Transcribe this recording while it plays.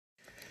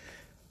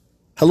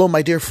Hello,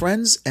 my dear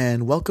friends,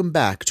 and welcome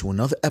back to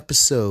another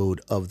episode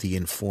of The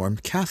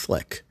Informed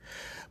Catholic.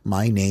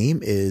 My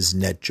name is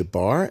Ned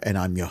Jabbar, and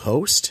I'm your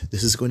host.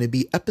 This is going to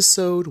be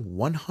episode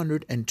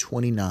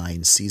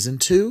 129, Season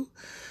 2,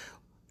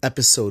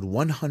 episode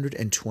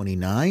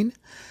 129.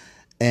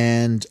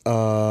 And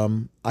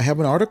I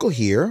have an article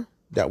here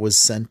that was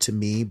sent to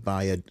me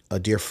by a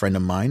dear friend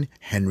of mine,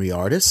 Henry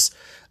Artis.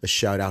 A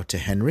shout out to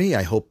Henry.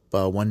 I hope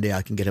one day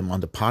I can get him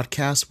on the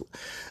podcast,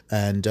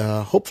 and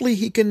hopefully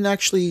he can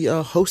actually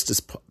host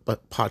this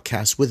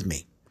podcast with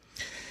me.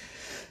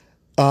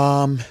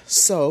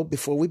 So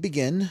before we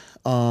begin,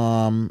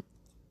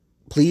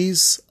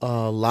 please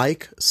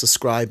like,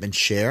 subscribe, and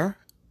share,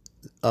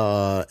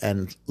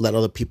 and let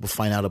other people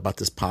find out about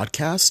this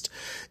podcast.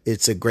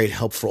 It's a great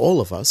help for all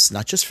of us,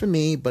 not just for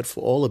me, but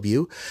for all of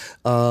you,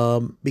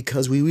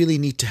 because we really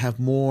need to have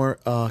more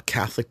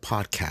Catholic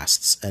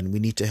podcasts, and we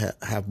need to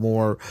have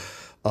more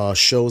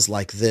shows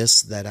like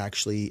this that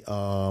actually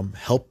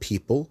help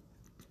people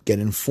get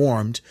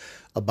informed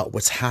about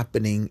what's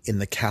happening in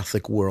the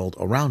Catholic world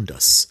around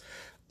us.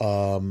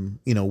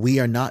 We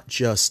are not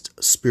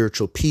just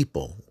spiritual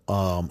people.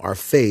 Our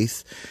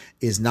faith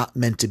is not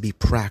meant to be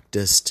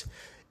practiced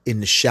in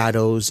the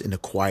shadows, in a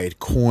quiet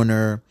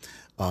corner,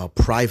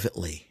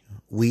 privately.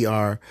 We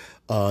are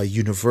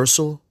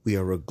universal. We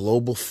are a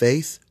global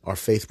faith. Our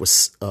faith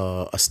was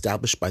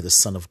established by the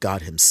Son of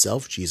God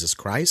himself, Jesus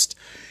Christ.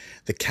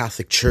 The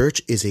Catholic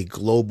Church is a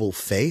global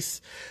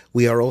faith.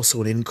 We are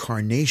also an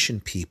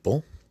incarnation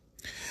people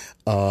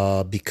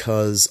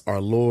because our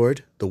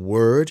Lord, the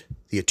Word,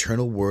 the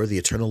eternal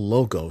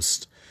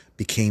Logos,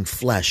 became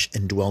flesh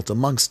and dwelt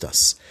amongst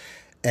us.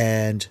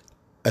 And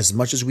as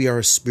much as we are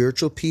a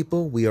spiritual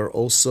people, we are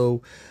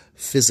also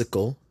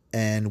physical,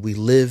 and we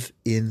live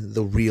in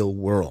the real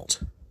world.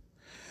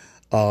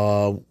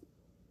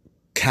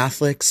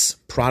 Catholics,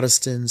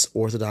 Protestants,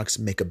 Orthodox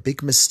make a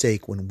big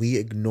mistake when we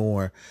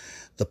ignore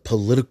the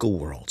political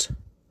world.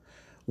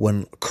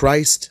 When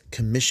Christ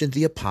commissioned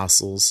the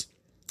apostles,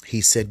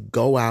 he said,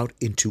 "Go out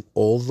into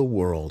all the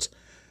world,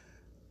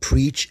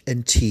 preach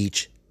and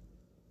teach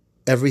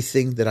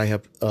everything that I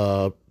have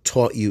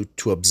taught you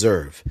to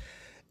observe,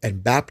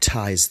 and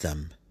baptize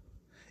them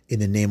in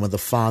the name of the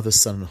Father,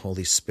 Son, and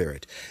Holy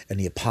Spirit." And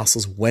the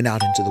apostles went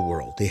out into the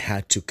world. They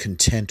had to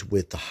contend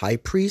with the high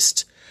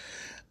priest,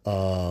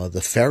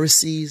 the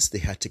Pharisees. They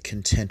had to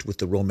contend with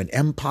the Roman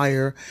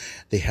Empire.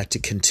 They had to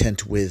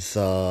contend with,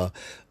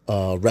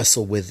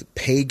 wrestle with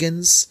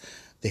pagans.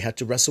 They had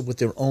to wrestle with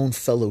their own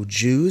fellow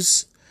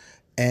Jews.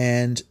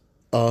 And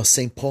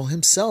St. Paul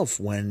himself,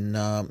 when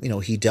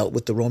he dealt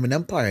with the Roman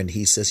Empire, and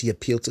he says he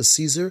appealed to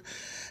Caesar,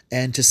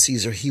 and to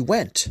Caesar he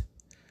went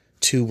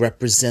to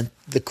represent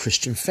the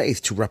Christian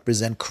faith, to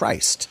represent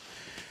Christ.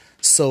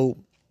 So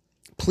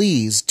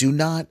please do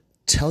not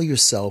tell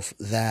yourself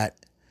that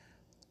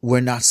we're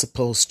not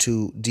supposed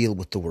to deal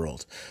with the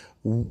world.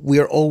 We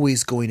are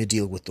always going to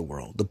deal with the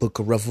world. The book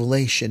of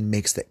Revelation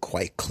makes that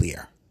quite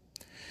clear.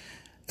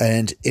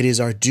 And it is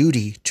our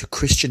duty to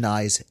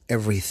Christianize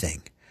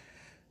everything.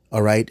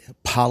 All right?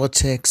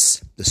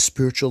 Politics, the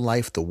spiritual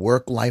life, the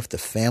work life, the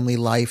family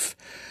life,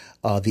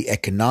 the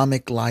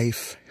economic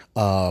life,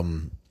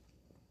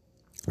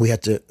 we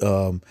had to,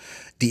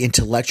 the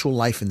intellectual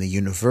life in the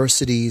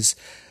universities,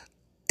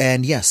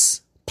 and yes,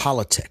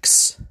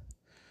 politics.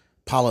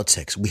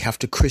 We have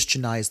to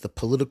Christianize the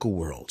political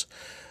world.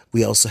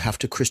 We also have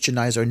to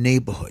Christianize our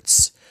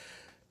neighborhoods.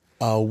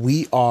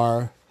 We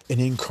are an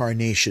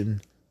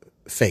incarnation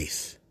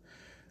faith.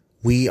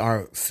 We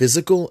are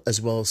physical as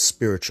well as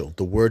spiritual.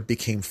 The Word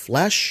became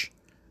flesh,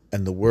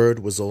 and the Word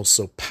was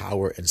also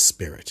power and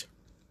spirit.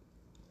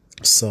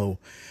 So,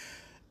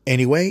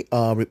 anyway,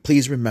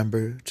 please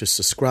remember to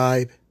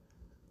subscribe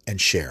and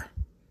share.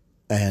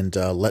 And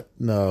let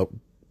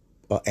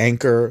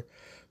Anchor,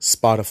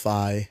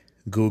 Spotify,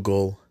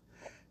 Google,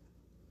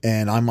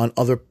 and I'm on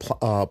other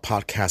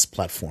podcast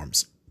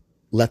platforms.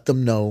 Let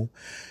them know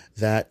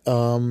that,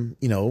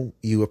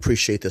 you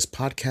appreciate this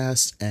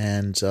podcast,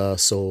 and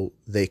so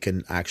they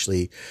can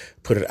actually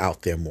put it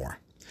out there more.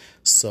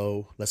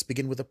 So let's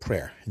begin with a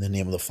prayer. In the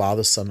name of the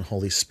Father, Son, and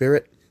Holy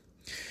Spirit.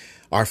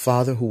 Our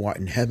Father, who art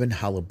in heaven,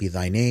 hallowed be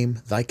thy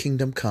name. Thy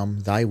kingdom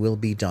come, thy will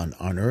be done,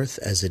 on earth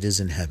as it is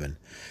in heaven.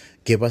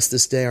 Give us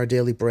this day our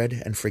daily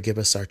bread, and forgive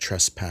us our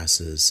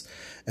trespasses,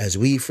 as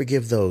we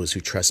forgive those who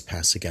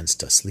trespass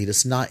against us. Lead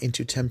us not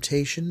into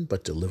temptation,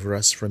 but deliver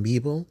us from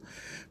evil.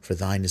 For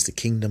thine is the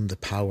kingdom, the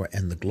power,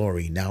 and the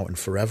glory, now and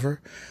forever.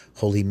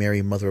 Holy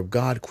Mary, Mother of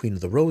God, Queen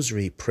of the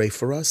Rosary, pray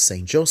for us.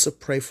 Saint Joseph,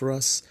 pray for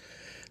us.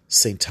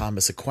 Saint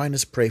Thomas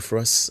Aquinas, pray for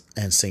us.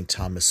 And Saint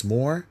Thomas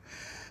More.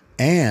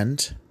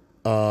 And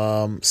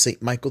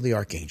Saint Michael the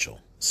Archangel.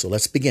 So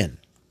let's begin.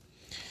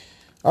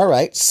 All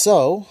right,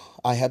 so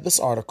I have this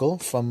article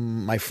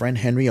from my friend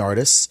Henry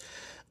Artis.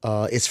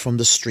 It's from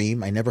the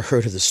Stream. I never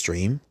heard of the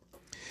Stream.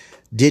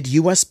 Did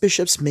U.S.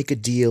 bishops make a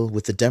deal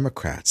with the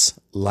Democrats,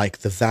 like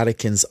the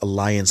Vatican's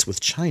alliance with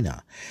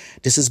China?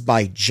 This is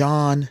by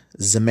John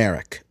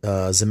Zemerick,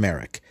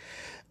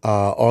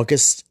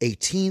 August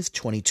 18th,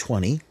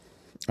 2020.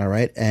 All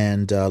right,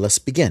 and let's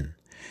begin.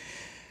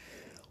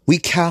 We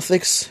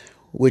Catholics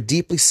were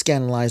deeply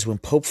scandalized when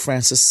Pope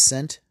Francis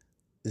sent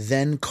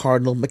then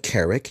Cardinal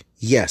McCarrick,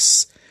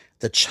 yes,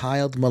 the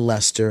child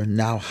molester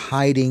now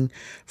hiding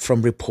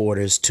from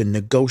reporters, to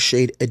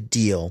negotiate a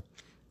deal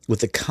with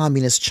the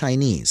communist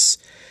Chinese.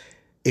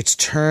 Its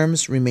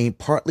terms remain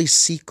partly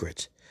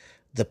secret.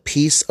 The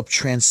Peace of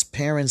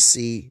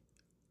Transparency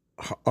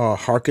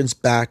harkens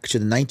back to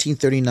the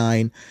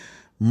 1939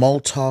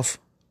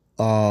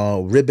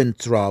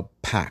 Molotov-Ribbentrop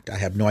Pact. I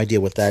have no idea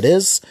what that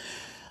is.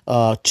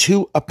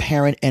 Two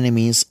apparent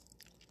enemies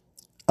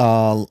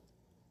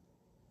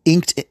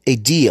inked a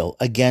deal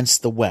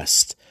against the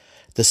West.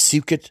 The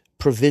secret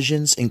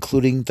provisions,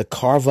 including the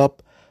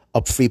carve-up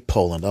of Free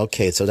Poland.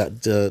 Okay, so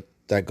that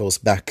goes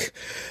back,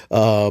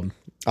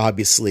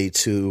 obviously,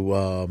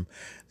 to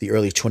the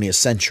early 20th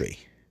century.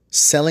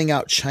 Selling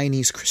out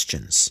Chinese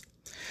Christians.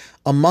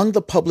 Among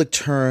the public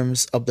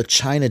terms of the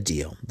China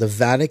deal, the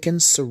Vatican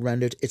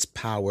surrendered its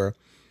power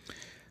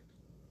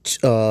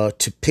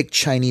to pick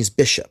Chinese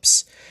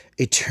bishops.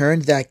 It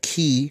turned that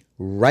key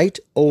right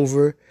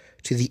over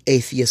to the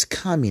atheist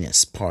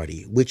Communist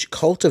Party, which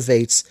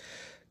cultivates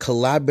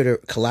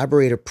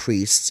collaborator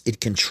priests it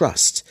can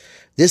trust.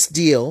 This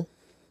deal,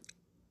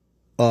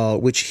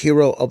 which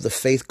hero of the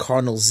faith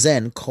Cardinal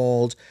Zen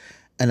called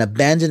an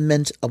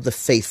abandonment of the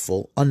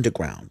faithful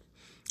underground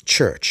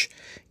church,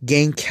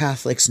 gained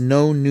Catholics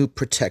no new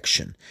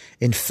protection.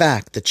 In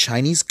fact, the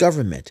Chinese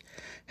government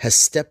has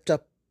stepped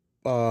up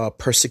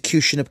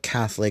persecution of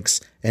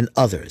Catholics and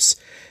others.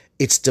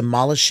 It's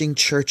demolishing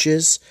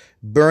churches,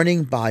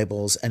 burning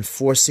Bibles, and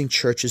forcing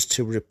churches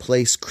to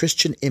replace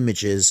Christian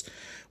images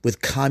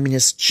with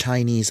communist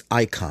Chinese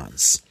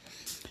icons.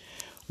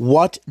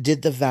 What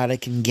did the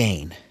Vatican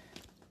gain?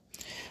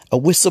 A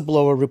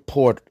whistleblower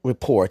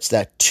reports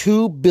that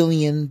 $2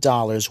 billion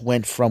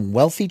went from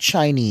wealthy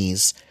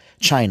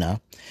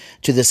China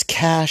to this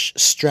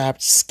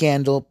cash-strapped,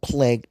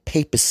 scandal-plagued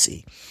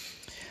papacy.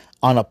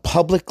 On a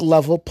public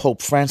level,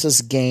 Pope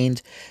Francis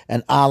gained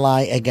an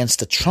ally against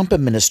the Trump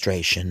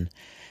administration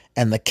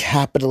and the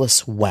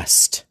capitalist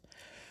West.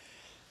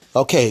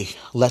 Okay,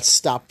 let's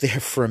stop there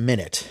for a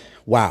minute.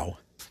 Wow.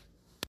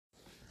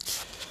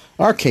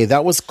 Okay,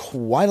 that was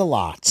quite a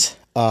lot,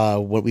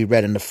 what we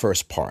read in the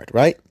first part,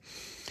 right?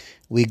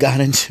 We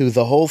got into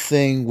the whole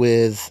thing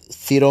with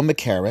Theodore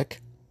McCarrick,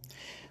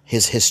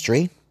 his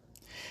history,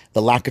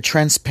 the lack of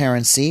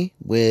transparency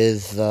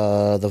with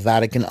the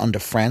Vatican under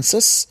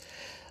Francis,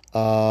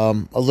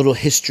 a little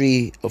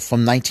history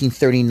from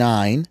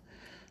 1939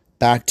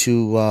 back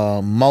to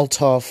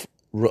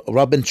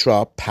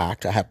Molotov-Ribbentrop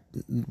Pact. I have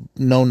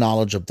no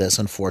knowledge of this,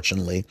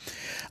 unfortunately.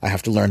 I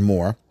have to learn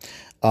more.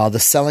 The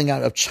selling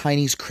out of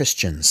Chinese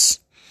Christians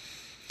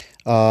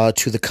to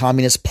the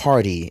Communist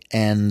Party,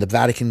 and the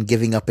Vatican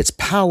giving up its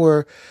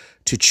power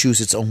to choose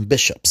its own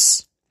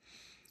bishops.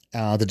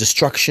 The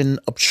destruction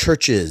of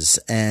churches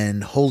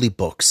and holy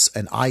books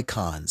and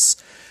icons,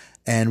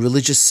 and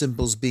religious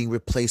symbols being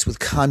replaced with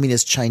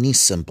communist Chinese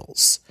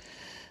symbols.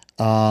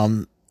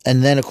 And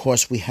then, of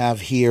course, we have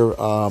here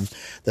the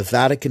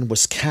Vatican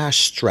was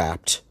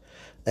cash-strapped,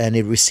 and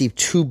it received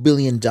 $2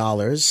 billion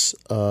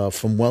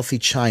from wealthy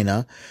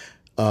China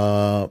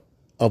of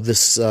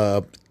this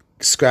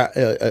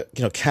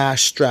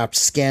cash-strapped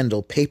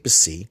scandal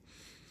papacy.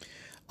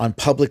 On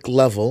public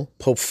level,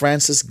 Pope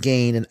Francis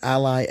gained an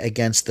ally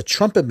against the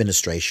Trump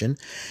administration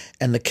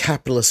and the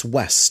capitalist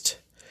West.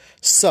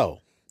 So,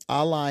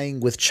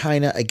 allying with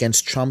China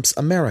against Trump's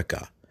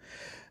America.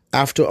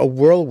 After a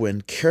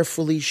whirlwind,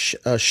 carefully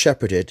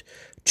shepherded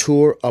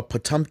tour of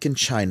Potemkin,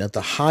 China,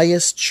 the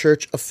highest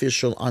church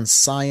official on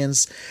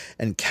science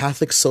and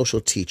Catholic social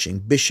teaching,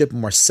 Bishop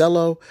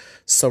Marcelo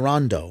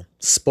Sarando,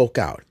 spoke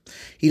out.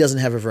 He doesn't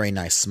have a very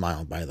nice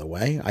smile, by the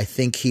way. I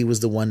think he was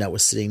the one that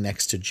was sitting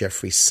next to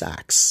Jeffrey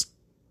Sachs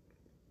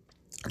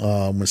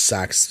when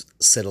Sachs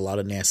said a lot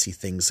of nasty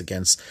things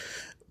against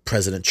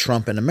President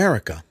Trump and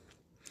America.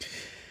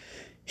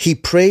 He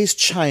praised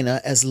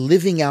China as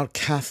living out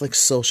Catholic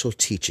social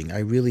teaching. I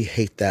really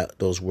hate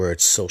those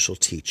words, social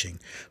teaching.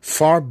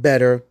 Far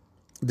better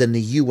than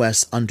the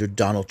U.S. under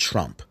Donald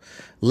Trump.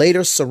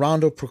 Later,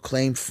 Sarando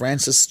proclaimed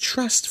Francis'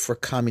 trust for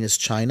Communist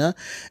China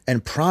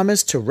and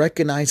promised to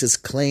recognize his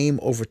claim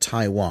over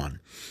Taiwan.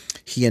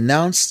 He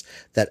announced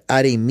that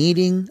at a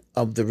meeting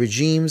of the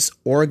regime's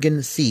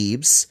organ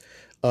thieves,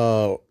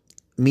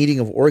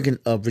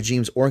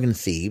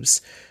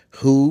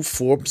 who,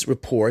 Forbes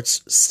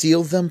reports,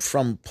 steal them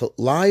from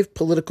live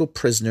political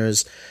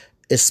prisoners,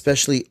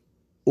 especially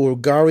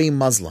Uyghur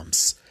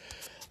Muslims.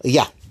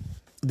 Yeah,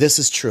 this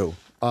is true.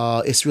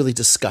 It's really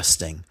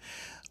disgusting.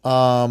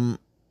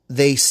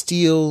 They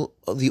steal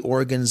the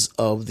organs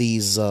of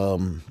these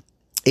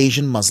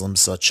Asian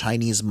Muslims,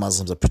 Chinese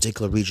Muslims, a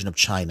particular region of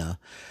China.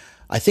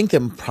 I think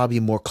they're probably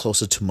more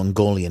closer to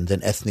Mongolian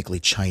than ethnically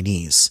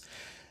Chinese.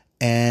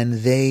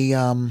 And they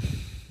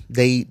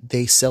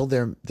sell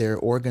their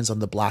organs on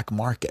the black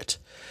market.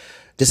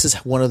 This is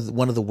one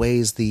of the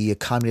ways the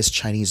communist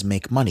Chinese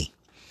make money.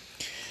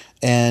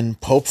 And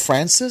Pope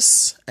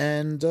Francis,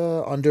 and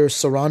under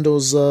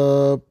Sarando's,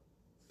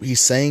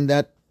 he's saying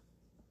that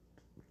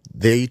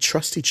they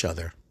trust each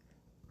other.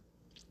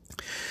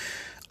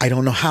 I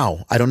don't know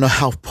how. I don't know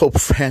how Pope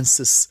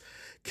Francis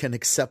can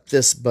accept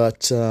this,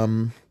 but,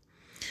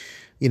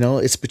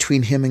 it's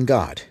between him and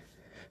God.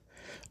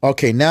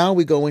 Okay, now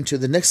we go into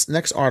the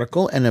next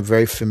article, and a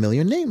very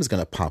familiar name is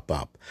going to pop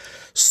up.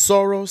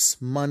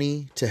 Soros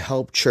money to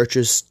help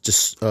churches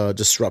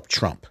disrupt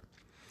Trump.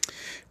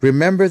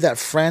 Remember that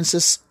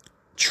Francis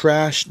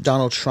trashed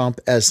Donald Trump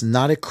as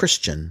not a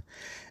Christian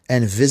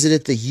and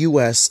visited the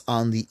U.S.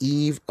 on the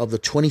eve of the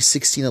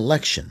 2016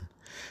 election.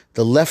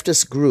 The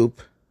leftist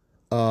group,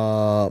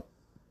 PACO,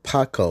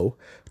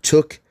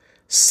 took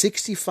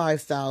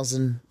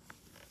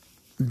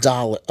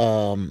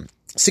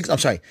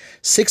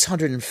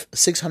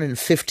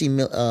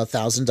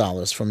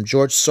 $650,000 from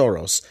George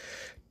Soros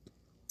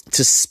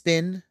to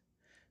spin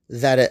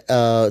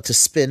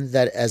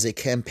that as a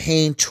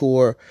campaign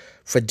tour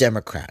for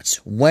Democrats.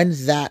 When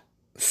that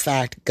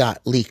fact got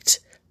leaked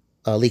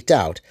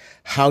out,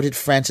 how did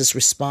Francis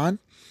respond?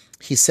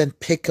 He sent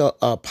PICO,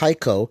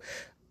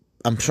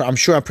 I'm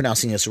sure I'm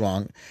pronouncing this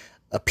wrong,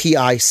 a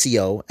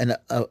PICO, and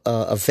a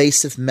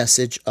evasive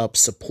message of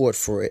support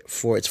for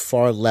its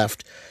far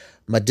left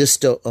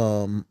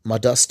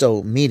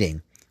Modesto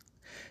meeting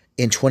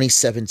in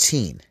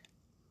 2017.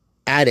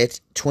 At it,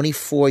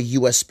 24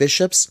 U.S.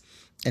 bishops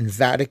and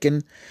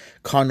Vatican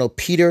Cardinal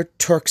Peter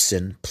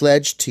Turkson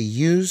pledged to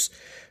use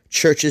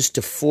churches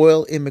to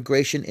foil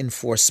immigration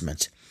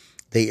enforcement.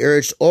 They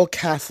urged all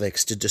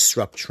Catholics to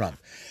disrupt Trump.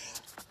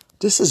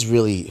 This is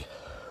really,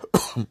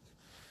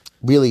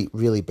 really,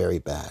 really very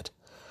bad.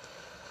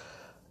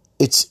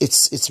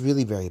 It's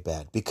really very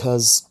bad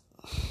because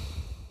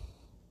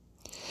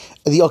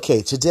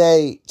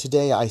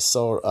today I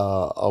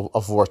saw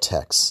a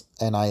vortex,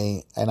 and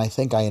I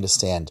think I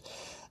understand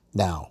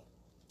now.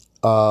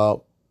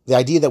 The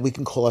idea that we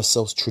can call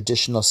ourselves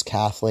traditionalist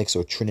Catholics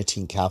or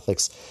Trinitarian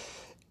Catholics,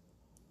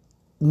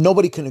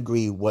 nobody can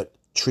agree what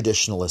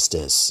traditionalist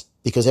is,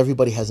 because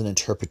everybody has an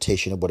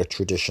interpretation of what a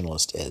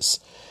traditionalist is.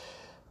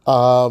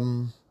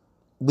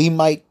 We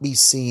might be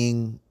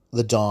seeing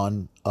the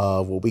dawn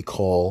of what we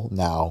call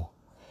now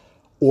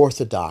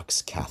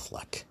Orthodox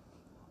Catholic.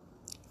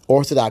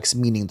 Orthodox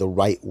meaning the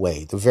right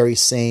way, the very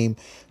same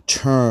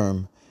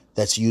term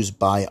that's used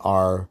by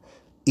our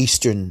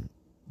Eastern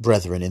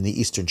brethren in the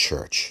Eastern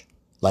Church,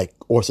 like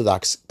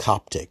Orthodox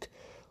Coptic,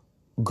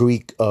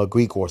 Greek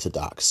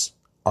Orthodox,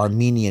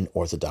 Armenian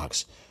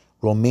Orthodox,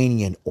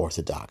 Romanian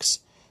Orthodox.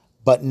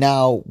 But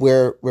now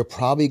we're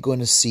probably going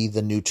to see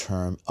the new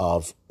term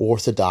of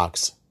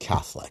Orthodox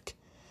Catholic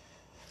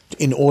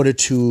in order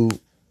to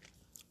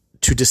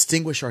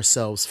distinguish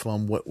ourselves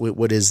from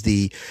what is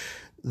the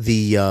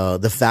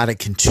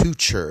Vatican II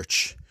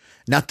Church.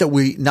 Not that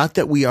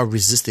we are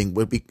resisting,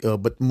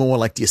 but more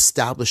like the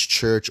established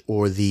church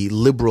or the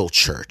liberal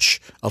church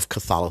of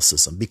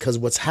Catholicism. Because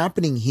what's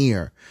happening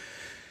here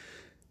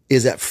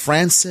is that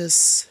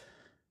Francis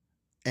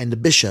and the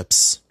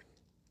bishops,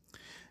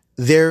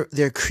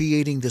 they're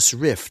creating this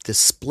rift, this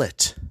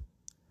split.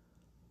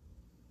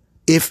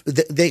 If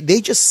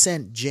they just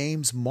sent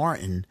James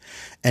Martin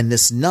and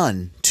this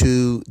nun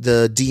to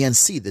the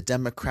DNC, the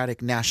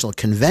Democratic National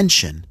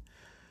Convention,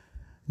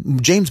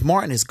 James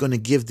Martin is going to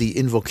give the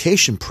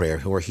invocation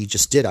prayer, or he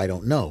just did, I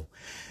don't know.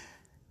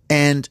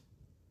 And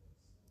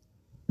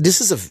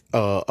this is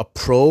a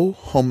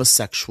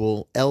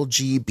pro-homosexual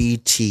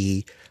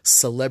LGBT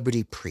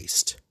celebrity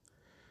priest.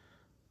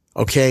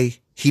 Okay?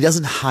 He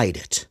doesn't hide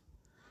it.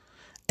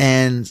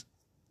 And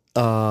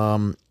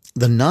the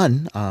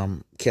nun,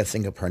 can't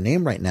think of her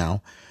name right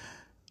now,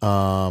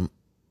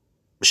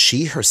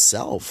 she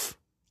herself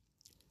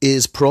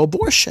is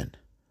pro-abortion.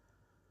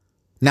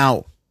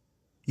 Now,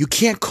 you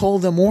can't call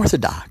them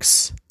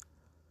Orthodox.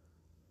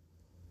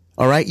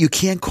 All right? You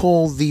can't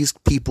call these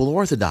people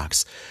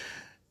Orthodox.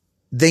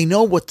 They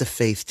know what the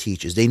faith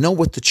teaches. They know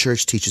what the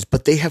church teaches,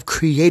 but they have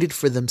created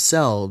for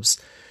themselves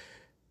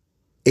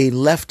a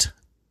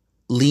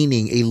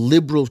left-leaning, a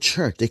liberal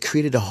church. They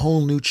created a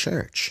whole new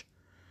church.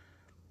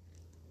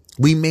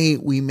 We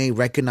may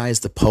recognize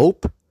the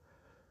Pope.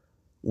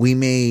 We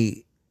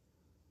may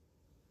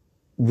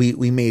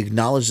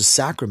acknowledge the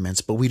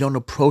sacraments, but we don't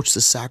approach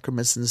the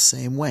sacraments in the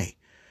same way.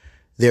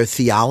 Their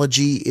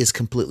theology is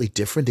completely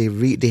different.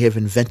 They have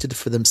invented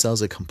for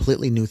themselves a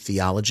completely new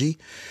theology.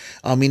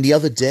 I mean, the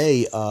other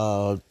day,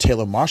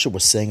 Taylor Marshall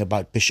was saying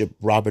about Bishop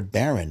Robert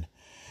Barron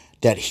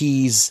that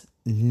he's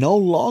no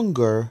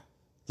longer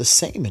the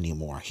same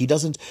anymore. He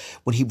doesn't.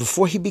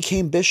 Before he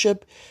became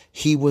bishop,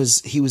 he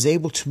was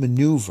able to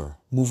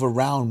move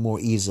around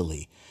more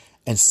easily,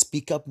 and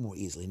speak up more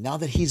easily. Now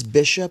that he's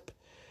bishop,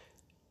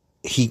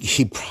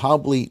 he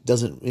probably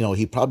doesn't,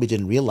 he probably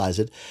didn't realize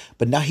it,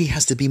 but now he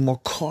has to be more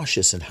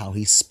cautious in how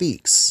he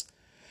speaks.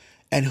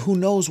 And who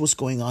knows what's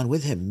going on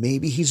with him?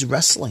 Maybe he's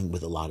wrestling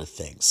with a lot of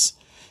things.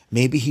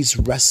 Maybe he's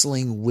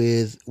wrestling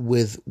with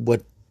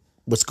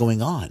what's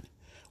going on,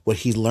 what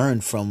he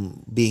learned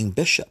from being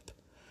bishop.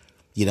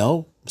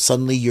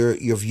 Suddenly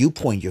your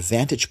viewpoint, your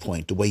vantage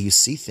point, the way you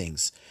see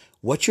things,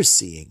 what you're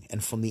seeing,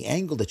 and from the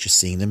angle that you're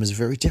seeing them is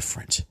very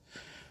different.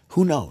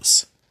 Who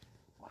knows?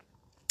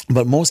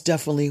 But most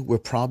definitely, we're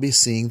probably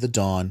seeing the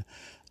dawn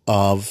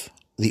of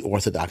the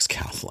Orthodox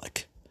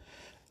Catholic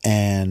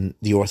and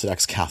the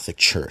Orthodox Catholic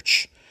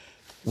Church.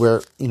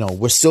 We're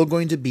still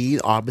going to be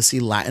obviously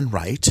Latin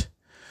Rite,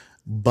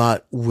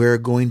 but we're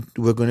going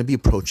to be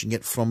approaching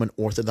it from an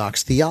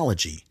Orthodox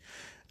theology.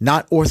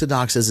 Not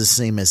Orthodox as the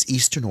same as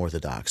Eastern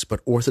Orthodox,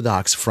 but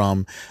Orthodox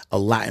from a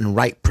Latin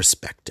Rite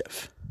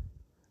perspective.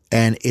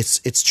 And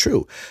it's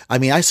true. I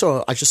mean, I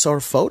just saw a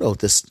photo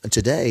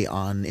today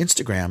on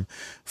Instagram.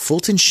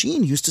 Fulton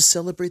Sheen used to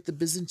celebrate the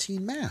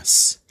Byzantine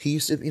Mass. He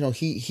used to,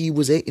 he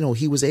was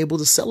able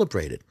to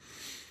celebrate it.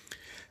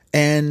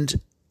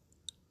 And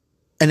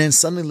then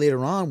suddenly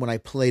later on, when I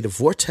played a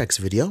Vortex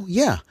video,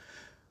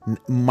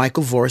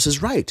 Michael Voris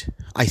is right.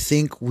 I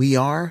think we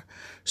are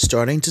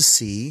starting to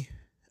see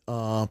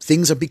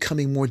things are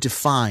becoming more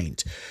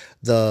defined.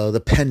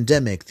 The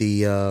pandemic,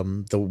 the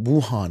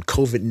Wuhan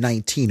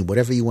COVID-19,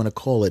 whatever you want to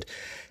call it,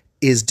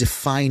 is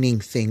defining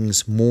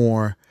things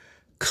more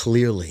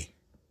clearly.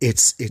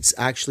 It's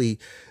actually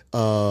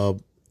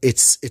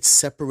it's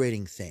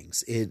separating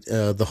things.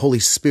 The Holy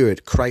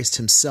Spirit, Christ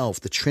Himself,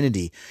 the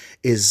Trinity,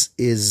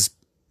 is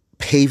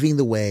paving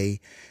the way,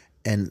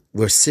 and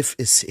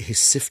he's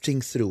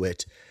sifting through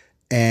it.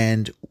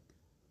 And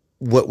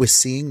what we're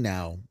seeing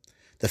now,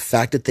 the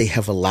fact that they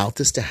have allowed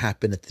this to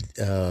happen,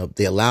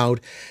 they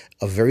allowed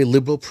a very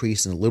liberal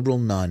priest and a liberal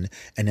nun,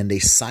 and then they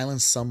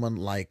silenced someone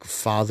like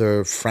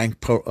Father Frank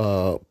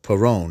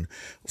Perron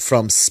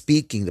from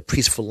speaking, the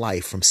priest for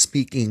life, from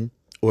speaking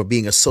or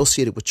being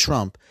associated with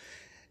Trump.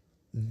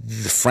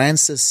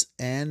 Francis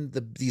and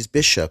these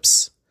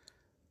bishops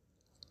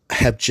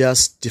have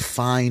just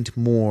defined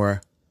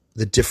more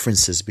the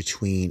differences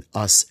between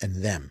us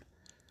and them,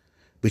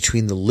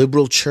 between the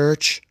liberal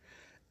church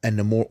and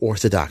the more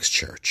Orthodox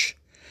church.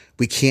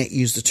 We can't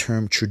use the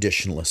term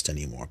traditionalist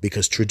anymore,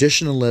 because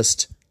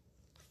traditionalist,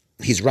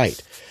 he's right.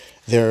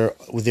 There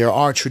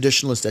are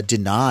traditionalists that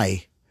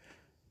deny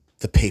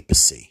the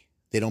papacy.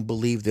 They don't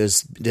believe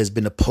there's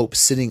been a pope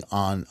sitting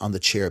on the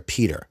chair of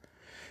Peter.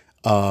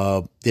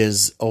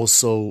 There's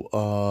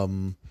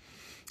also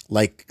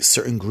like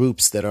certain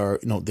groups that are,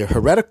 they're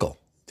heretical.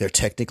 They're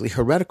technically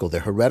heretical.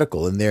 They're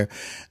heretical, and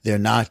they're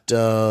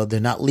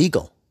not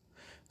legal.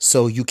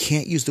 So you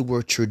can't use the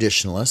word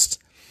traditionalist.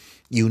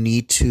 You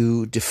need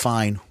to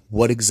define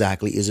what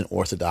exactly is an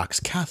Orthodox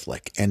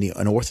Catholic. And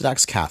an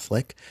Orthodox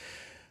Catholic,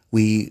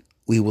 we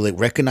will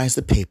recognize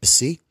the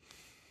papacy.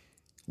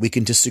 We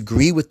can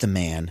disagree with the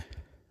man,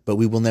 but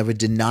we will never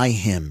deny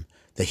him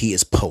that he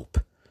is Pope.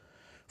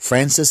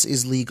 Francis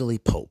is legally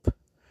Pope,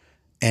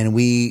 and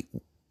we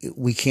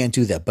can't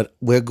do that. But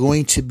we're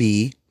going to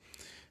be,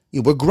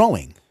 we're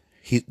growing.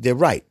 They're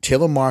right.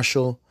 Taylor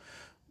Marshall,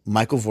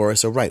 Michael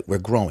Voris are right. We're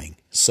growing.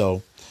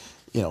 So,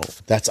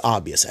 that's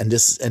obvious. And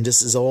this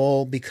is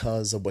all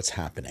because of what's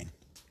happening.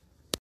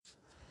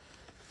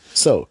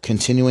 So,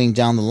 continuing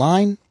down the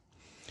line.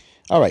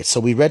 All right, so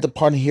we read the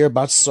part here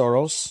about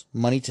Soros,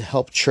 money to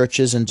help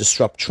churches and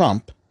disrupt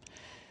Trump.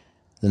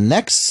 The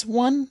next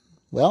one,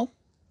 well,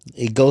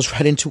 it goes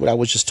right into what I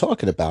was just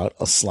talking about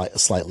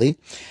slightly.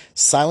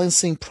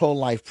 Silencing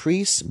pro-life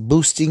priests,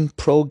 boosting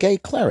pro-gay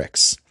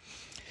clerics.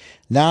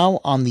 Now,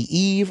 on the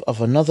eve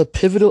of another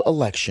pivotal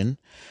election,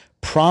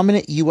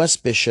 prominent U.S.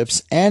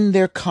 bishops and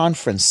their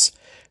conference,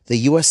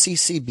 the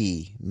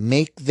USCCB,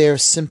 make their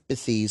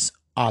sympathies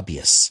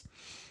obvious.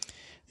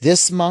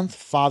 This month,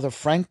 Father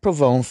Frank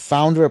Pavone,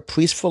 founder of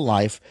Priests for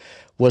Life,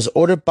 was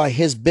ordered by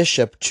his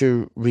bishop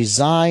to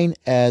resign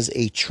as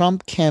a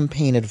Trump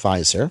campaign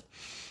advisor.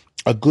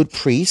 As a good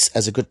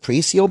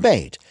priest, he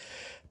obeyed.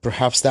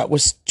 Perhaps that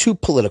was too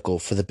political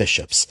for the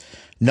bishops.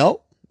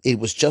 No, it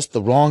was just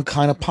the wrong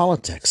kind of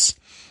politics.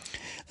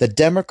 The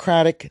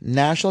Democratic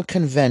National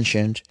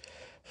Convention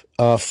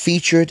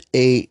featured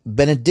a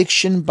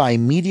benediction by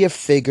media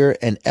figure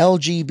and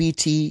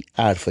LGBT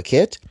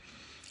advocate,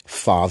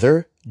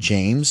 Father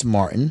James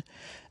Martin,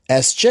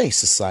 S.J.,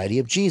 Society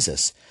of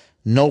Jesus.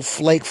 No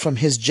flake from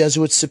his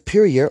Jesuit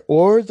superior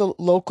or the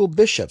local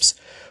bishops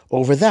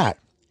over that.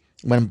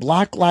 When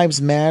Black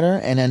Lives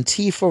Matter and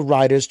Antifa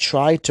writers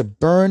tried to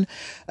burn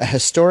a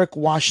historic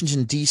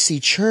Washington, D.C.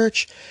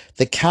 church,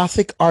 the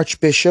Catholic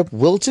Archbishop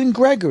Wilton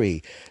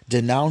Gregory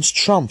denounced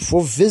Trump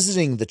for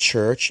visiting the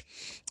church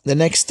the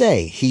next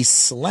day. He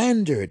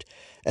slandered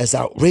as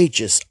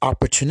outrageous,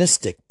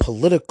 opportunistic,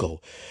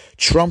 political.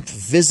 Trump's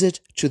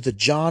visit to the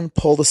John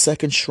Paul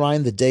II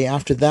shrine the day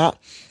after that,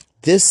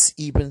 this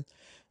even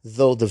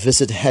though the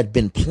visit had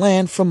been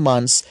planned for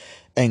months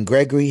and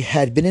Gregory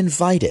had been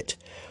invited.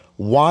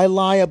 Why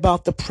lie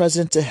about the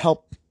president to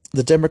help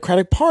the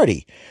Democratic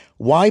Party?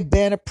 Why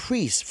ban a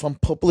priest from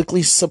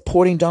publicly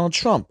supporting Donald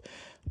Trump,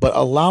 but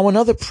allow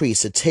another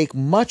priest to take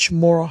much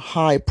more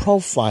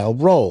high-profile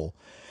role,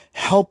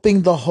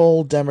 helping the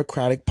whole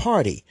Democratic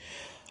Party?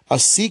 A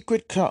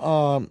secret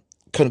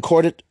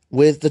concorded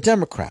with the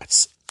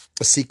Democrats,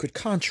 a secret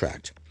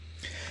contract.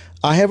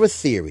 I have a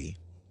theory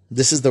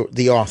This is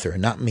the author,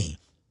 not me.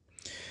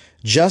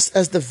 Just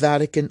as the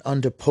Vatican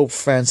under Pope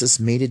Francis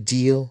made a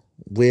deal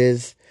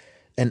with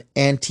an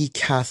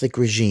anti-Catholic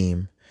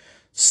regime,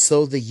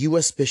 so the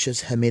U.S.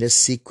 bishops have made a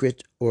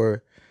secret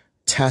or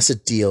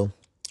tacit deal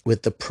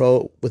with the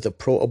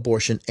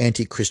pro-abortion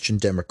anti-Christian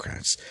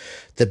Democrats.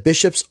 The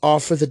bishops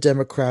offer the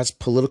Democrats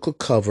political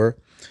cover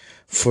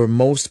for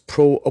most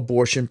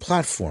pro-abortion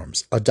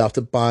platforms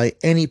adopted by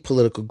any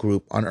political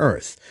group on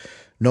earth.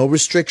 No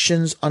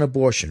restrictions on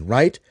abortion,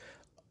 right?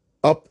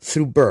 Up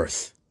through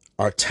birth.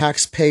 Our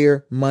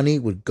taxpayer money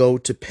would go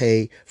to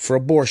pay for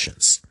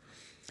abortions.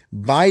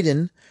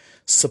 Biden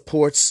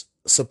supports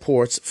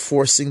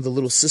forcing the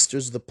Little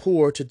Sisters of the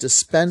Poor to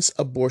dispense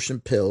abortion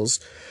pills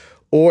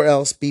or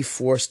else be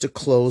forced to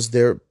close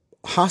their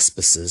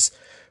hospices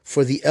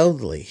for the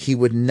elderly. He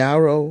would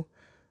narrow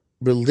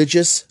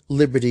religious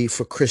liberty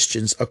for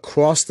Christians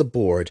across the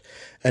board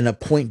and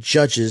appoint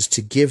judges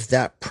to give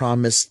that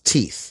promise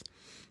teeth.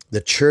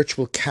 The church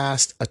will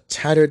cast a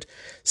tattered,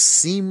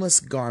 seamless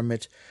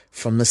garment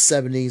from the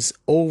 70s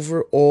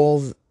over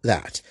all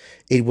that.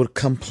 It would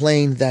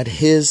complain that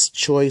his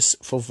voice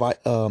for Vice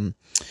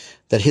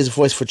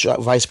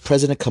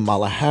President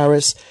Kamala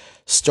Harris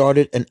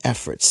started an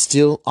effort,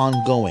 still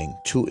ongoing,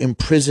 to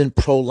imprison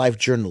pro-life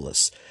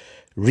journalists.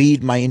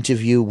 Read my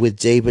interview with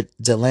David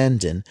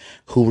DeLandon,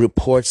 who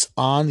reports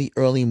on the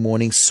early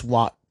morning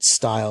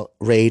SWAT-style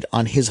raid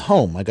on his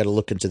home. I got to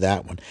look into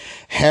that one.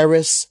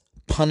 Harris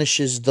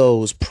punishes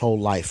those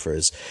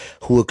pro-lifers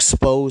who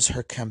expose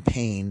her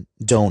campaign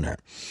donor.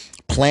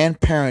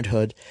 Planned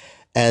Parenthood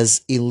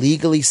as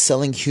illegally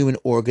selling human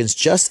organs,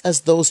 just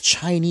as those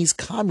Chinese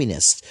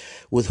communists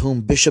with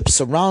whom Bishop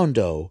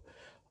Sarando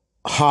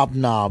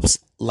hobnobs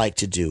like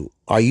to do.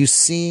 Are you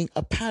seeing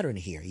a pattern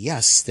here?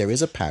 Yes, there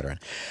is a pattern.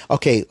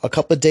 Okay, a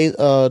couple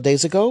of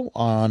days ago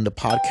on the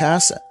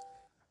podcast.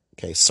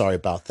 Okay, sorry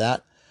about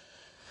that.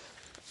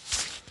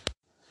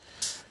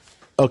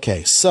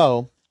 Okay,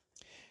 so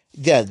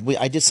yeah,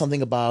 I did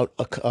something about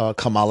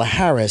Kamala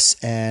Harris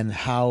and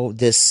how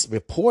this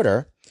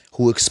reporter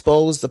who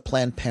exposed the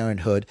Planned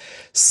Parenthood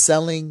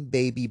selling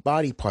baby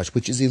body parts,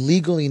 which is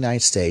illegal in the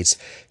United States,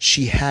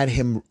 she had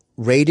him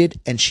raided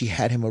and she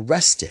had him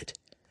arrested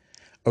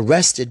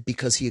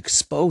because he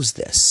exposed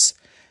this.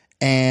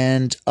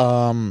 And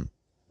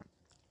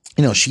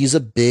she's a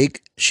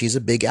big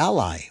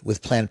ally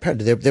with Planned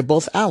Parenthood. They're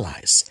both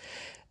allies.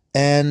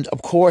 And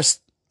of course,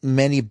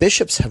 many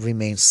bishops have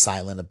remained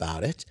silent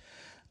about it.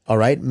 All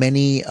right.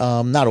 Many,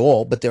 not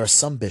all, but there are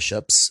some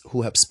bishops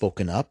who have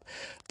spoken up.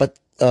 But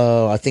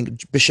I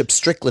think Bishop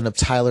Strickland of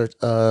Tyler,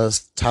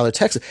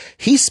 Texas,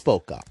 he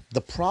spoke up.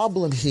 The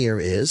problem here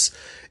is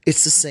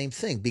it's the same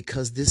thing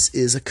because this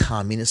is a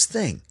communist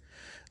thing.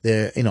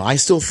 I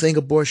still think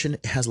abortion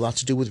has a lot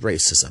to do with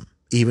racism,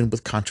 even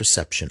with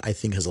contraception. I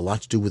think it has a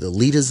lot to do with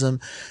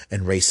elitism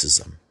and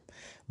racism.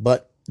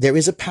 But there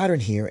is a pattern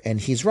here,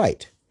 and he's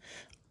right.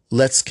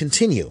 Let's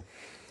continue.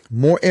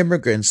 More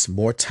immigrants,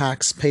 more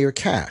taxpayer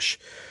cash.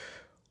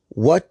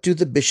 What do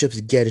the bishops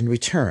get in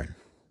return?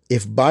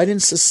 If Biden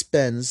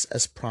suspends,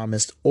 as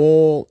promised,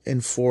 all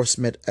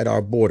enforcement at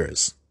our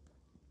borders,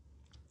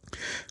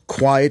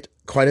 quite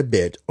a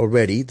bit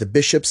already, the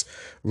bishops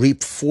reap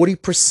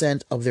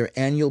 40% of their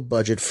annual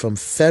budget from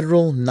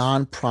federal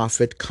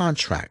nonprofit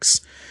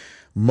contracts,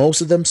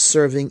 most of them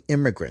serving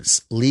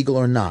immigrants, legal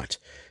or not.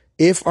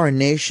 If our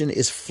nation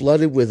is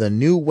flooded with a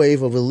new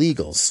wave of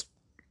illegals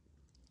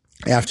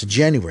after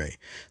January,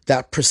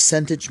 that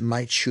percentage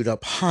might shoot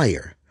up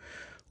higher.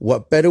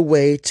 What better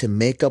way to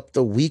make up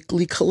the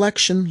weekly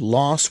collection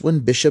lost when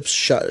bishops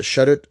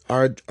shuttered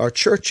our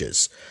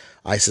churches?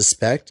 I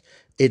suspect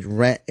it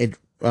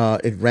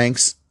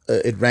rankles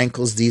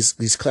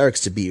these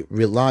clerics to be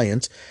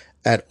reliant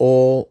at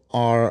all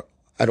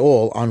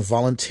on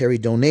voluntary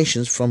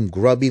donations from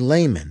grubby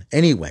laymen.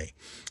 Anyway,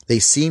 they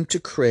seem to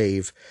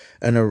crave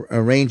an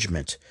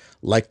arrangement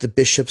like the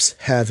bishops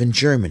have in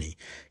Germany.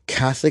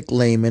 Catholic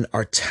laymen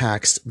are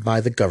taxed by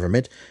the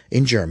government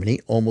in Germany,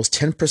 almost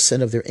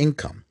 10% of their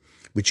income,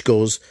 which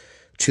goes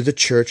to the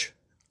church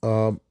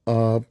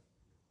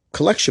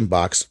collection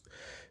box,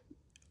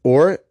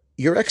 or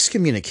you're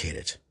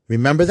excommunicated.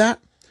 Remember that?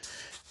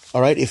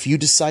 All right. If you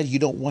decide you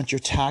don't want your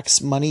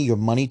tax money, your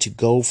money to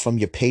go from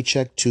your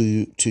paycheck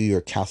to your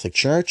Catholic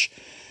church,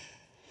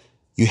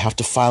 you have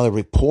to file a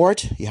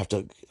report. You have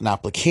an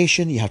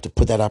application. You have to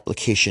put that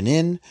application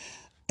in.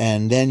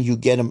 And then you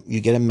get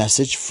a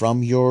message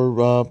from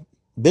your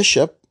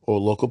bishop or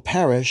local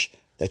parish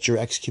that you're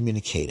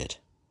excommunicated.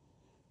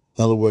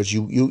 In other words,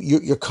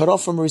 you're cut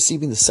off from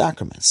receiving the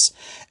sacraments.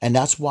 And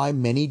that's why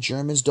many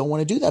Germans don't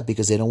want to do that,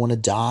 because they don't want to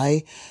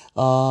die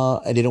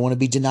and they don't want to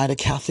be denied a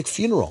Catholic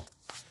funeral,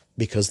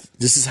 because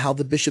this is how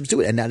the bishops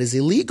do it. And that is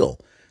illegal.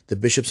 The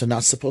bishops are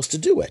not supposed to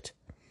do it.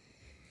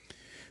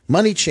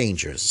 Money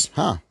changers,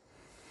 huh?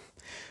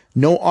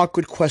 No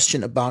awkward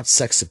question about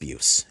sex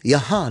abuse.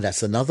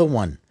 That's another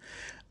one.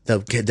 The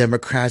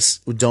Democrats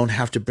don't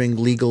have to bring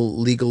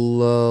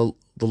the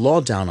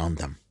law down on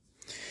them.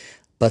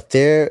 But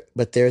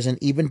there's an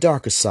even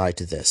darker side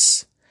to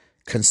this.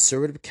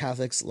 Conservative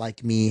Catholics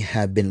like me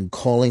have been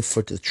calling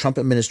for the Trump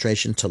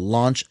administration to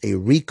launch a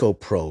RICO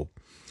probe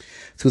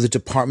through the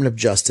Department of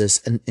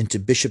Justice and into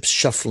bishops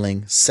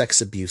shuffling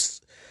sex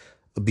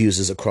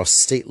abuses across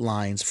state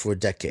lines for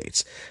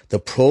decades. The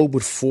probe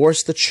would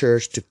force the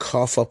church to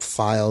cough up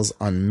files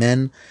on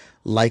men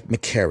like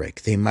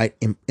McCarrick. They might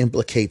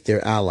implicate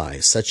their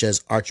allies, such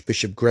as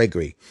Archbishop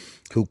Gregory,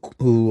 who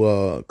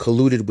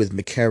colluded with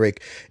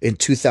McCarrick in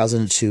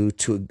 2002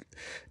 to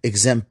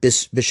exempt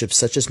bishops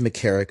such as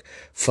McCarrick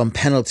from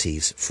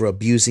penalties for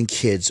abusing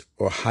kids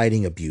or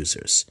hiding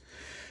abusers.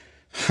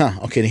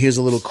 Okay, here's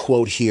a little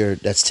quote here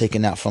that's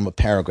taken out from a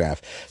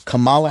paragraph.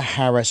 Kamala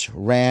Harris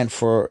ran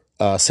for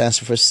San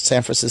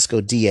Francisco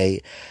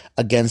DA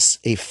against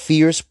a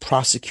fierce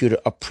prosecutor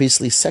of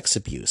priestly sex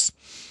abuse.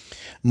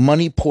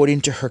 Money poured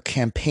into her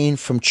campaign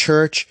from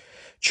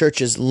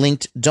churches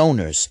linked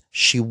donors.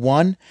 She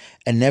won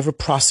and never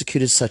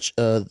prosecuted such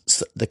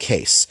the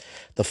case.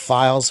 The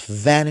files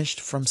vanished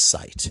from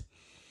sight.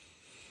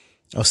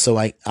 Oh, so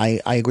I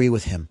agree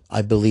with him.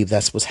 I believe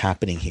that's what's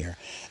happening here.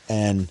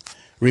 And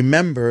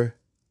remember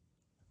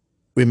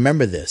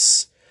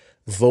this.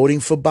 Voting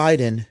for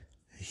Biden,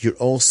 you're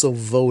also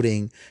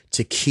voting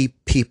to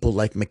keep people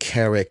like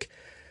McCarrick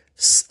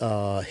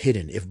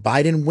hidden. If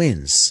Biden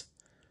wins,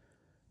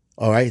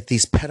 all right,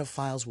 these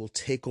pedophiles will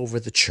take over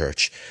the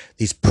church.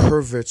 These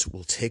perverts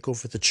will take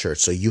over the church.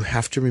 So you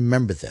have to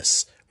remember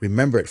this.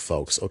 Remember it,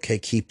 folks. Okay,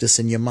 keep this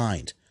in your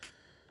mind.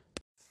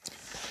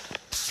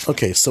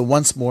 Okay, so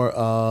once more,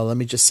 let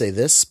me just say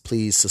this.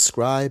 Please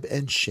subscribe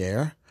and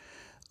share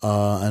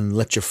and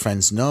let your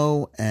friends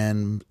know.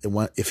 And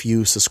if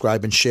you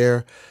subscribe and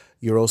share,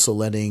 you're also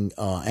letting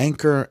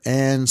Anchor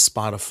and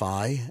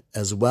Spotify,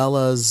 as well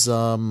as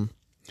the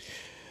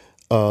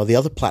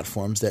other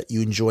platforms that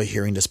you enjoy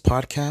hearing this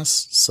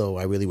podcast. So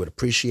I really would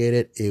appreciate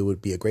it. It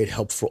would be a great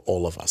help for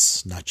all of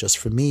us, not just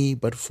for me,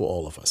 but for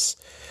all of us,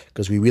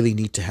 because we really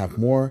need to have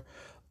more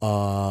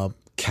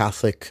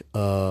Catholic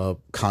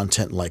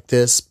content like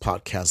this,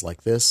 podcasts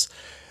like this.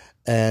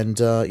 And,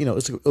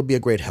 it'll be a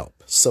great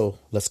help. So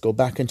let's go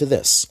back into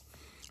this.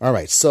 All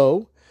right.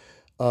 So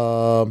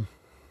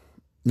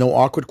no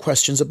awkward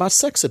questions about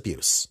sex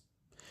abuse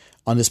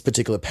on this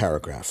particular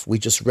paragraph. We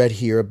just read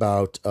here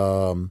about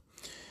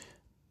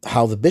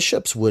how the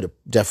bishops would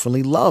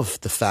definitely love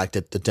the fact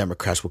that the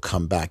Democrats would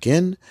come back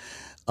in.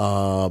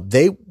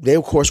 They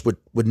of course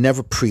would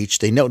never preach.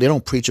 They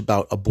don't preach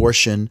about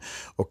abortion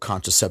or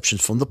contraception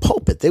from the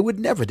pulpit. They will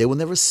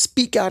never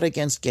speak out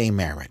against gay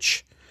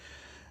marriage.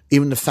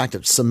 Even the fact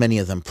that so many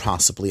of them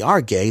possibly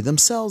are gay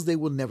themselves, they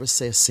will never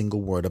say a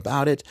single word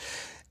about it.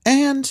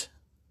 And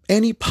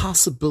any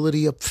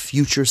possibility of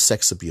future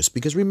sex abuse,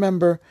 because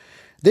remember,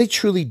 they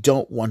truly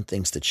don't want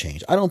things to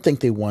change. I don't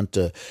think they want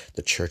the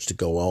church to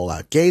go all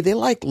out gay. They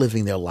like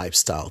living their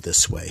lifestyle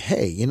this way.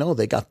 Hey,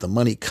 they got the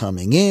money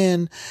coming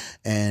in,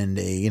 and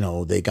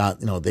they got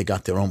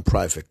their own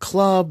private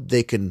club.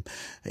 They can,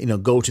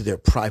 go to their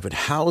private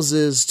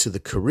houses, to the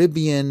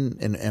Caribbean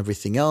and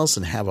everything else,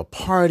 and have a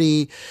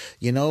party.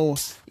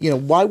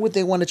 Why would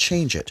they want to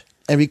change it?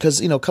 And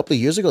because, a couple of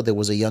years ago, there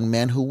was a young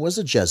man who was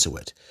a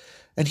Jesuit.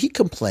 And he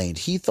complained.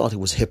 He thought it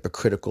was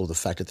hypocritical, the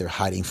fact that they're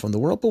hiding from the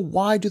world. But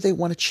why do they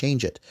want to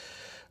change it?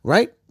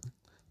 Right?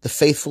 The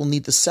faithful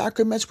need the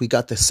sacraments. We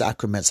got the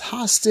sacraments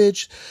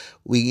hostage.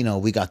 We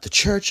got the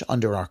church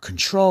under our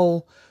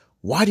control.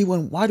 Why do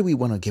we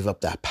want to give up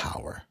that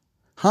power?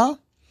 Huh?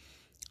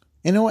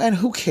 And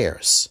who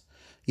cares?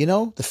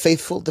 The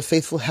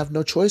faithful have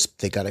no choice.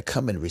 They got to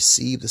come and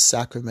receive the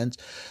sacrament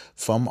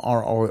from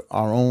our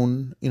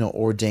own,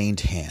 ordained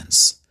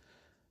hands.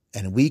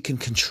 And we can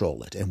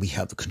control it. And we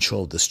have the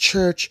control of this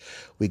church.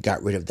 We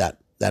got rid of that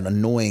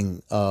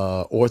annoying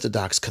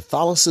Orthodox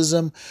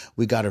Catholicism.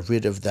 We got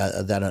rid of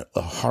that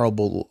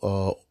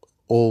horrible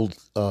old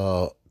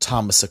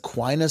Thomas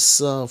Aquinas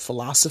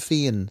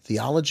philosophy and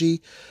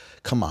theology.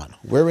 Come on,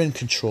 we're in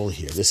control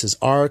here. This is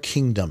our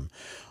kingdom,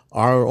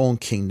 our own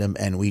kingdom,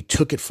 and we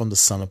took it from the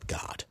Son of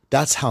God.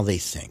 That's how they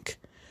think.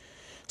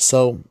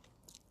 So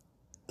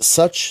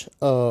such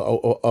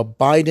a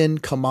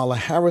Biden-Kamala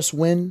Harris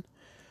win,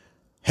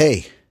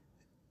 hey,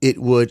 it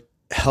would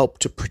help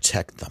to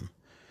protect them.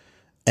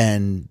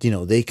 And,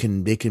 they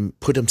can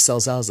put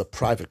themselves out as a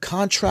private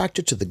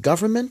contractor to the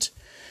government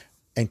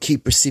and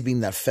keep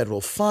receiving that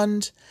federal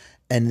fund.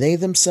 And they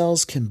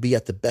themselves can be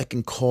at the beck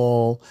and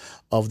call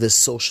of this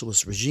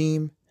socialist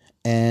regime.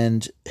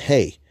 And,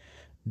 hey,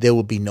 there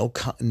will be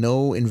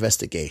no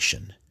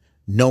investigation.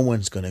 No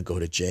one's going to go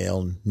to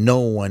jail. No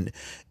one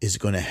is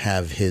going to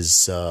have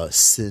his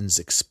sins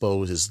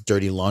exposed, his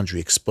dirty laundry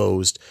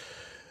exposed.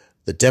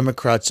 The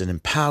Democrats are in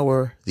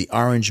power. The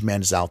orange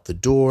man is out the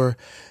door.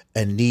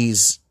 And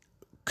these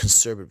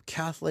conservative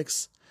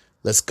Catholics,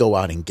 let's go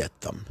out and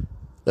get them.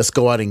 Let's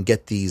go out and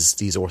get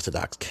these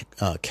Orthodox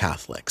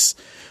Catholics.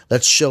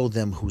 Let's show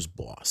them who's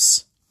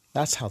boss.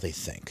 That's how they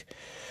think.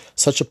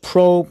 Such a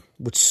probe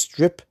would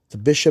strip the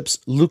bishop's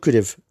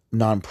lucrative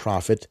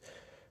nonprofit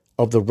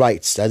of the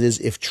rights. That is,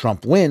 if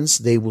Trump wins,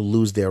 they will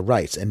lose their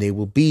rights and they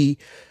will be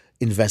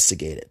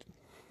investigated.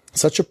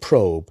 Such a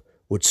probe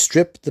would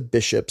strip the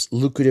bishop's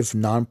lucrative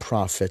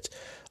nonprofit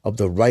of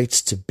the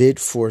rights to bid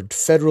for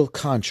federal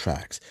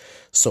contracts.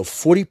 So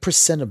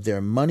 40% of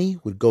their money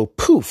would go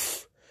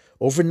poof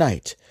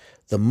overnight.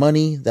 The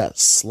money that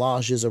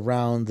sloshes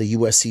around the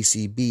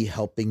USCCB,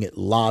 helping it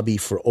lobby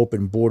for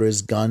open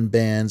borders, gun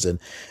bans, and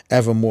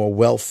ever more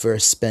welfare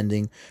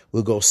spending,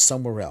 will go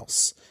somewhere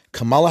else.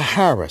 Kamala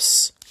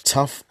Harris,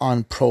 tough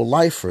on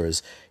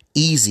pro-lifers,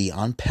 easy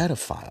on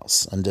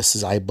pedophiles. And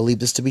I believe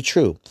this to be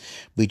true.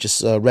 I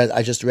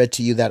just read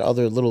to you that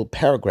other little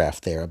paragraph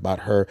there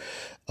about her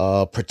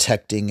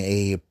protecting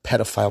a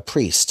pedophile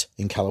priest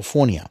in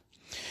California.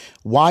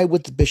 Why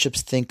would the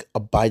bishops think a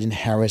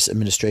Biden-Harris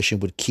administration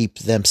would keep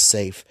them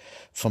safe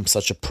from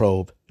such a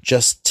probe?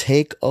 Just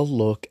take a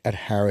look at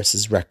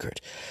Harris's record.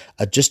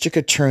 A district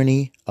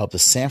attorney of the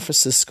San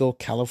Francisco,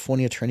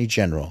 California Attorney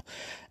General,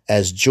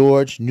 as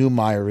George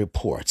Neumeier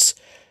reports,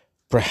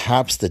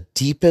 perhaps the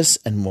deepest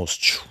and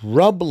most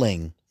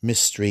troubling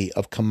mystery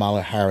of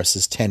Kamala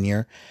Harris's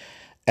tenure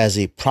as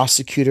a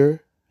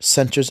prosecutor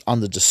centers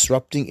on the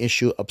disrupting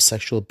issue of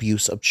sexual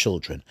abuse of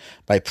children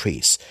by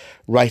priests,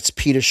 writes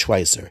Peter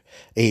Schweizer,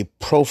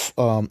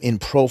 in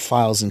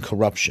Profiles in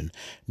Corruption.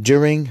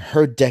 During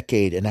her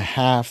decade and a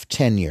half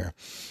tenure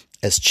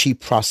as chief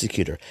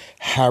prosecutor,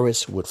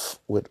 Harris would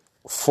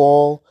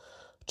fall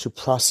to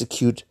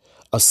prosecute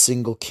a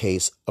single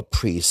case of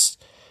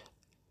priest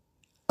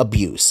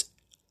abuse,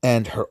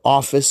 and her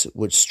office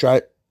would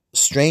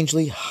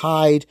strangely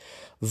hide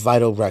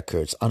vital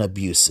records on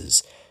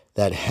abuses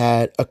that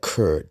had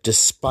occurred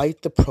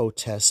despite the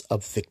protests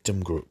of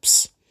victim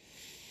groups.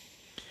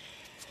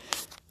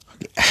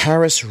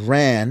 Harris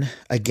ran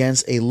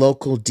against a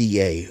local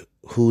DA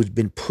who had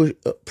been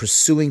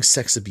pursuing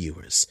sex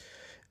abusers.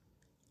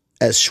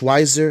 As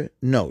Schweizer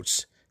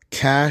notes,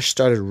 cash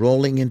started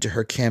rolling into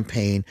her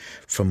campaign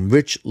from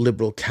rich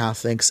liberal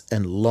Catholics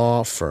and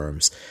law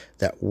firms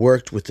that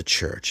worked with the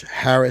church.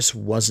 Harris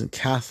wasn't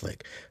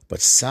Catholic,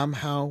 but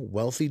somehow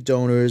wealthy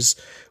donors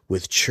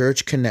with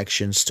church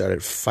connections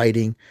started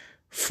fighting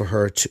for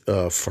her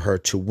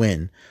to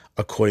win,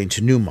 according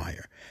to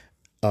Neumeier.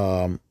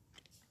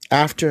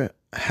 After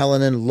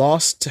Hallinan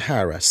lost to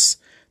Harris,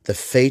 the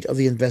fate of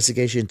the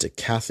investigation into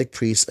Catholic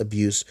priest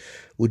abuse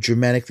would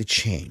dramatically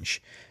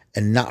change,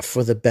 and not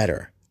for the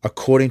better.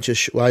 According to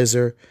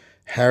Schweizer,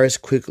 Harris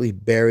quickly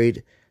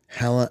buried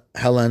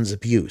Helen's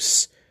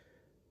abuse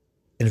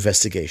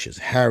investigations.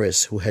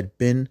 Harris, who had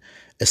been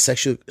a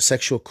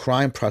sexual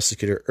crime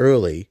prosecutor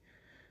early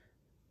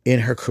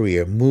in her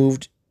career,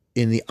 moved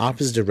in the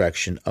opposite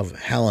direction of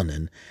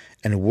Hallinan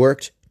and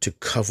worked to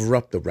cover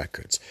up the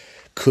records.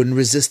 Couldn't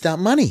resist that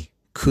money.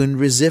 Couldn't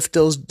resist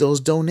those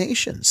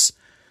donations.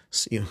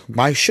 So,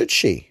 why should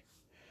she?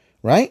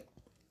 Right?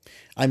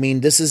 I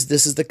mean, this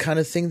is the kind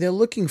of thing they're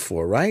looking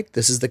for, right?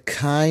 This is the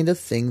kind of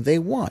thing they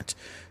want.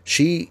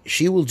 She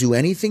will do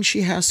anything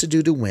she has to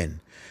do to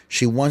win.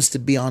 She wants to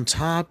be on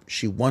top.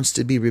 She wants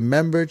to be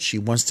remembered. She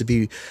wants to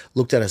be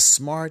looked at as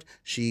smart.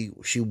 She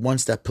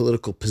wants that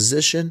political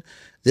position.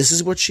 This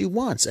is what she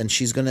wants, and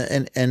she's gonna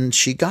and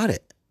she got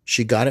it.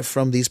 She got it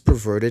from these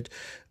perverted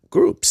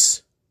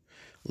groups.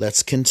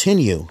 Let's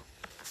continue.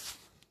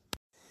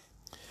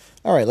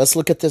 All right, let's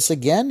look at this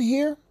again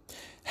here.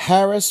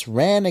 Harris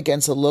ran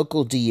against a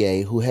local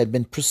DA who had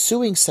been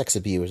pursuing sex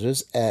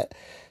abusers,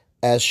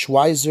 as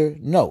Schweizer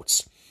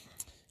notes.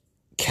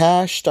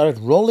 Cash started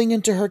rolling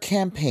into her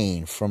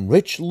campaign from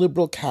rich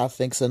liberal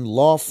Catholics and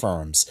law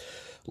firms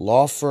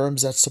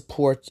that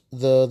support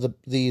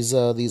these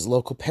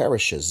local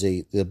parishes,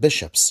 the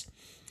bishops,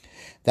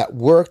 that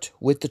worked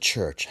with the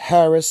church.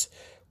 Harris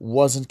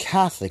wasn't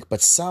Catholic,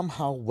 but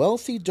somehow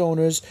wealthy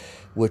donors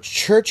with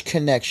church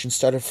connections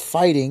started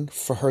fighting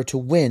for her to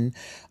win,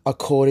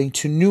 according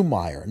to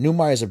Neumeier.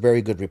 Neumeier is a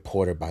very good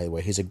reporter, by the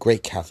way. He's a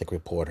great Catholic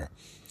reporter.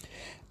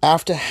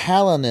 After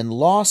Hallinan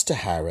lost to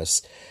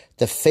Harris,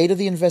 the fate of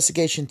the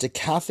investigation into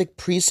Catholic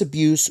priest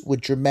abuse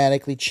would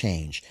dramatically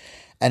change,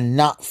 and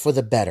not for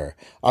the better.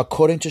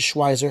 According to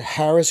Schweizer,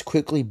 Harris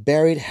quickly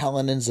buried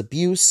Hallinan's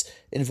abuse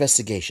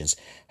investigations.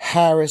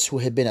 Harris, who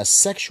had been a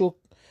sexual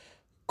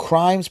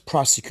crimes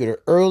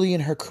prosecutor early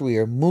in her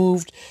career,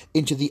 moved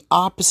into the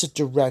opposite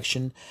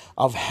direction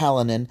of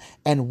Hallinan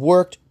and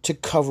worked to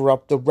cover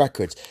up the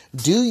records.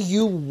 Do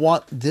you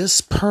want this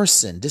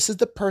person? This is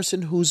the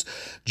person who's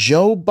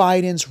Joe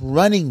Biden's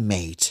running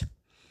mate,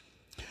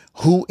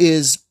 who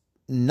is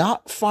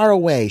not far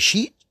away.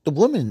 The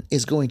woman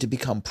is going to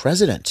become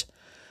president.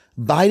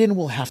 Biden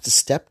will have to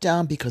step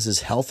down because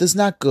his health is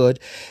not good,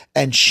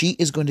 and she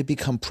is going to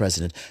become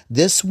president.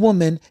 This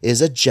woman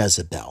is a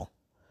Jezebel.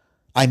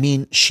 I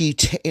mean,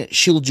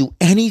 she'll do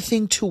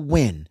anything to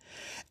win,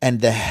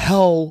 and the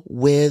hell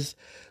with,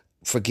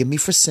 forgive me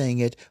for saying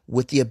it,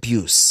 with the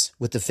abuse,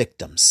 with the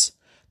victims.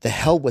 The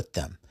hell with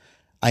them.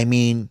 I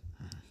mean,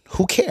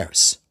 who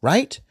cares,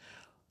 right?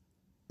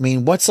 I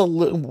mean, what's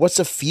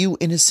a few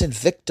innocent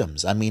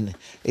victims? I mean,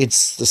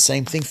 it's the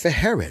same thing for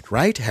Herod,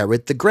 right?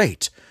 Herod the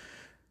Great.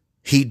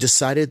 He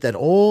decided that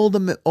all the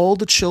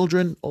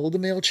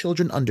male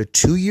children under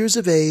 2 years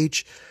of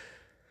age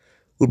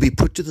would be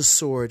put to the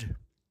sword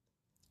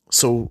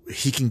so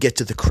he can get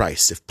to the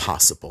Christ if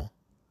possible.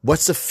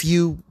 What's a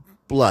few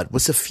blood?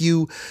 What's a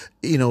few,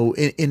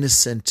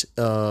 innocent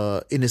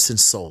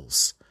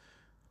souls?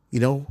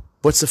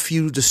 What's a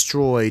few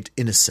destroyed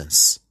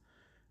innocents?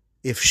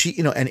 If she,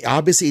 and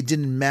obviously it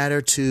didn't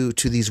matter to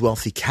these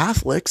wealthy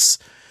Catholics,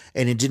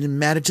 and it didn't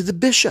matter to the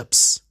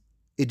bishops.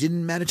 It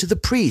didn't matter to the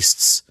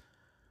priests.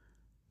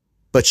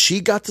 But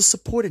she got the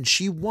support and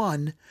she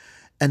won,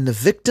 and the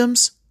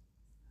victims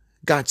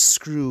got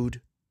screwed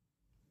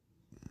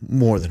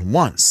more than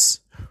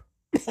once.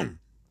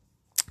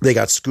 They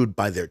got screwed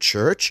by their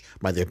church,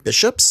 by their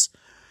bishops,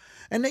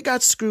 and they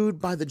got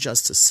screwed by the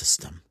justice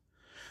system,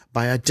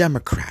 by a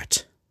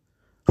Democrat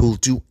who'll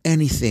do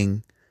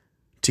anything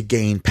to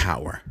gain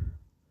power.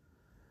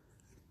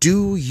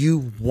 Do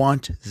you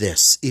want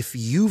this? If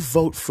you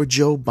vote for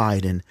Joe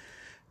Biden,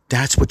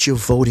 that's what you're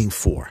voting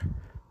for.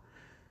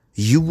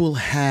 You will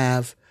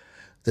have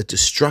the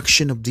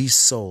destruction of these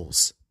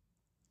souls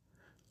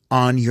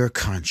on your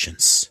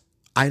conscience.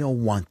 I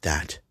don't want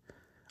that.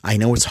 I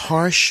know it's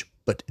harsh,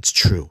 but it's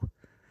true.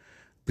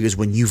 Because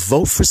when you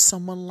vote for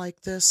someone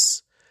like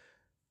this,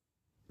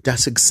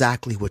 that's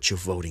exactly what you're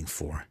voting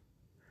for.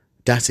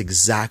 That's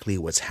exactly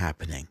what's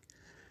happening.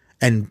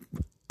 And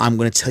I'm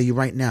going to tell you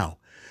right now,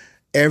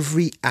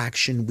 every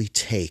action we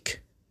take,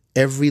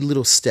 every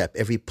little step,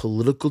 every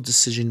political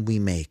decision we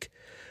make,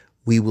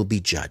 we will be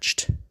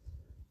judged.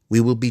 We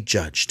will be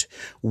judged.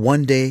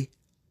 One day,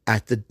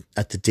 at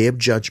the day of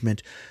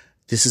judgment,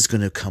 this is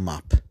going to come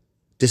up.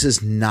 This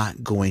is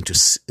not going to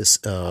skip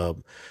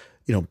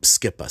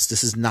us.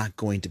 This is not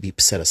going to be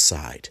set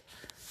aside.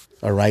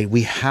 All right?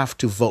 We have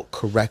to vote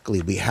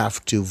correctly. We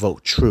have to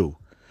vote true.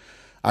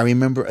 I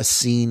remember a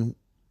scene,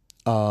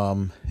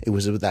 it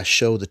was with that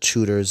show, The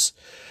Tudors,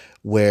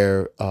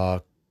 where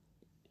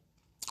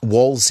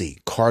Wolsey,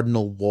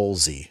 Cardinal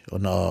Wolsey,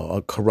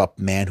 a corrupt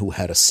man who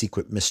had a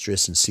secret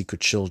mistress and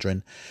secret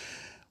children,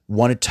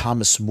 wanted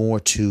Thomas More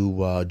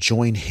to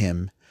join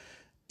him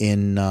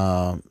in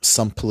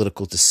some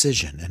political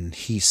decision. And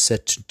he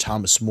said to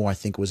Thomas More, I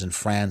think it was in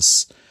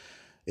France,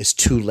 "It's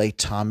too late,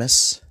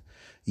 Thomas.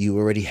 You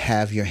already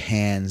have your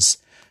hands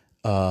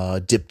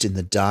dipped in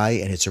the dye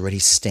and it's already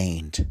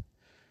stained.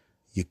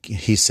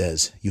 He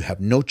says, you have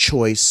no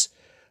choice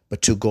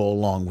but to go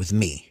along with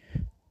me."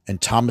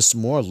 And Thomas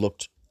More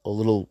looked a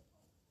little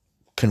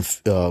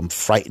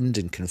frightened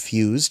and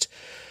confused,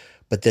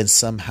 but then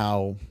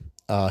somehow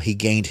he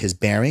gained his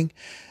bearing,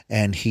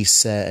 and he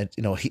said,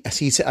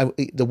 he said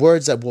the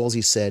words that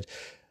Wolsey said,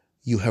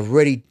 "You have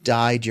already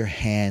dyed your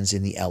hands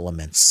in the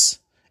elements.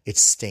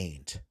 It's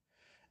stained."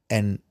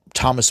 And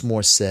Thomas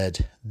More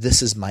said,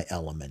 "This is my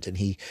element," and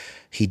he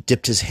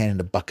dipped his hand in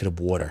a bucket of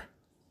water,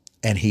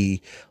 and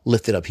he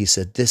lifted up. He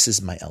said, "This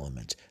is my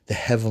element, the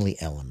heavenly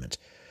element."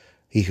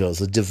 He goes,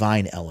 "The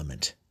divine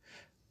element.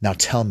 Now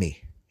tell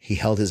me," he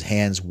held his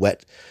hands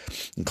wet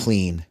and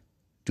clean,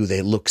 "do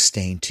they look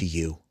stained to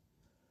you?"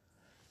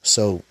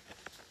 So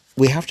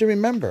we have to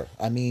remember,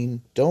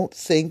 don't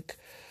think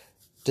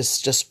this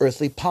is just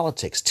earthly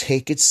politics.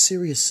 Take it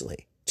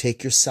seriously.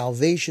 Take your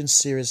salvation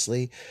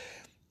seriously.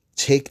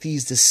 Take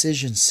these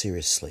decisions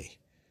seriously.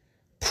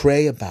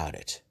 Pray about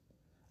it.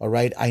 All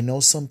right? I know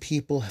some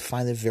people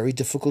find it very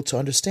difficult to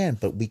understand,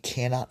 but we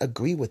cannot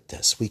agree with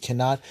this. We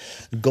cannot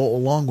go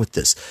along with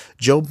this.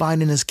 Joe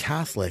Biden is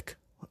Catholic.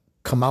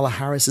 Kamala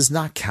Harris is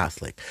not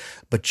Catholic,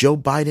 but Joe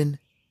Biden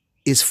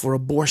is for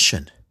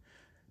abortion.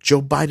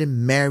 Joe Biden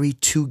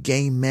married 2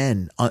 gay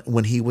men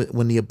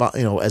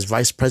as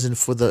vice president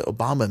for the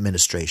Obama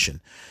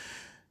administration.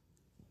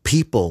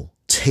 People,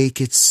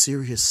 take it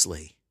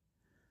seriously.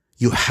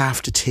 You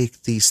have to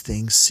take these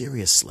things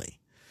seriously.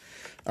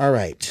 All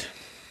right.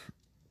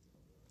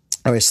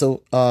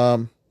 So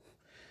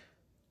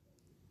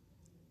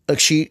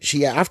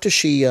after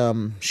she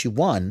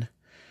won.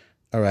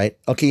 All right.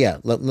 Okay. Yeah.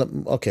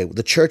 Okay.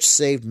 The church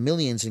saved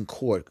millions in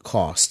court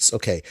costs.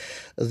 Okay.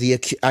 The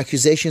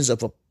accusations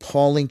of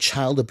appalling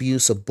child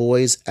abuse of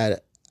boys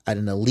at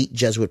an elite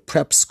Jesuit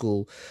prep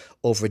school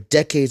over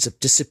decades have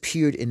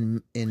disappeared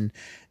in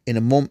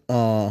a moment.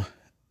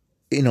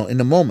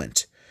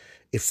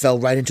 It fell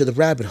right into the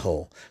rabbit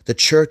hole. The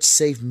church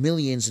saved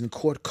millions in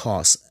court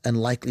costs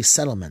and likely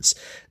settlements.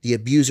 The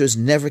abusers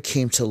never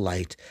came to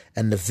light,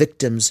 and the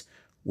victims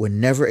were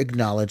never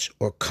acknowledged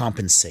or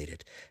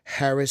compensated.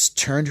 Harris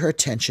turned her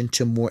attention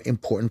to more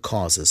important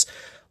causes,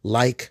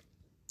 like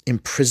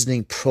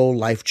imprisoning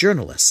pro-life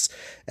journalists.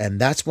 And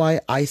that's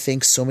why I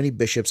think so many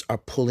bishops are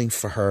pulling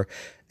for her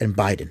and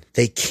Biden.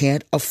 They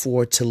can't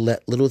afford to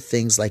let little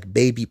things like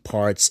baby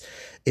parts,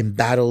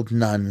 embattled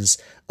nuns,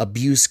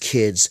 abused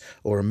kids,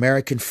 or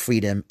American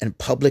freedom and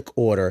public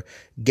order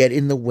get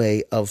in the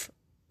way of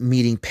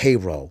meeting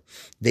payroll.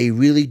 They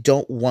really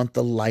don't want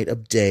the light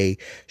of day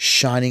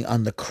shining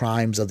on the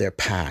crimes of their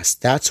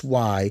past. That's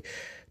why,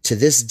 to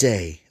this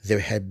day, there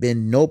had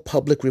been no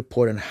public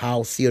report on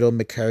how Theodore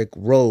McCarrick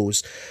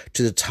rose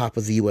to the top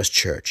of the U.S.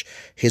 Church.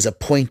 His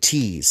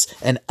appointees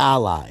and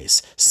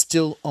allies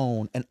still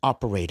own and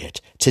operate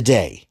it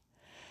today.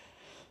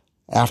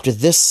 After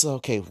this,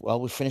 okay, well,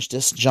 we finished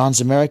this. John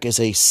Zemerick is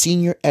a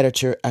senior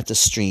editor at The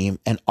Stream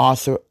and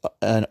author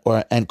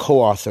and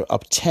co-author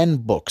of 10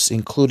 books,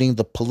 including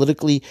The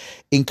Politically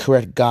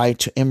Incorrect Guide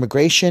to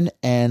Immigration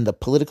and The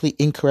Politically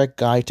Incorrect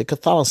Guide to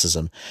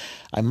Catholicism.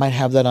 I might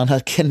have that on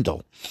a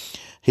Kindle.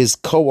 His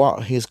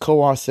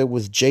co-author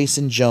with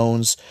Jason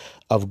Jones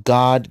of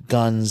God,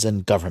 Guns,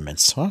 and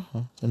Governments. Huh?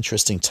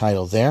 Interesting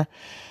title there.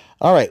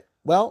 All right,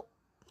 well,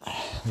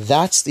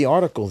 that's the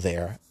article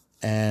there.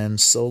 And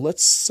so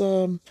let's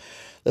go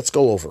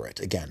over it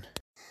again.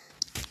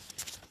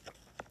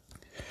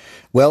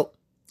 Well,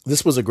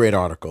 this was a great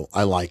article.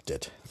 I liked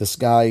it. This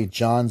guy,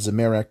 John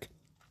Zemerick,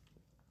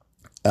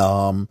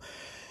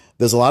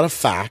 there's a lot of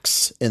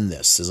facts in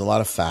this. There's a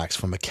lot of facts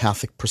from a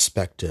Catholic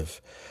perspective.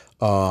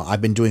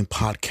 I've been doing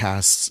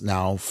podcasts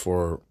now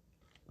for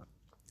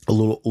a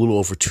little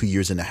over 2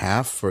 years and a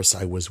half. First,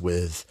 I was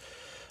with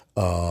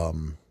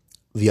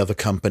the other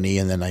company,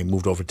 and then I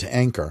moved over to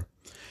Anchor.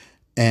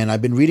 And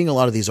I've been reading a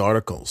lot of these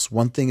articles.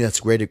 One thing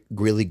that's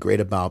really great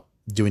about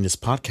doing this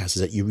podcast is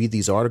that you read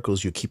these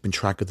articles, you're keeping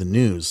track of the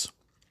news.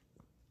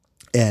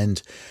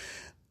 And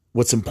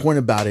what's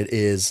important about it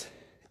is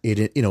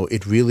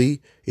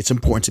it's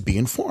important to be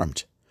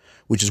informed,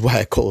 which is why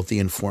I call it the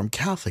informed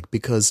Catholic,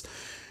 because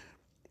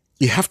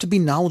you have to be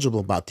knowledgeable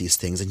about these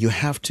things, and you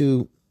have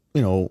to,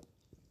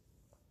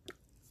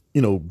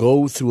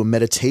 go through a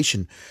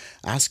meditation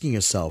asking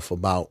yourself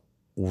about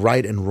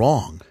right and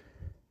wrong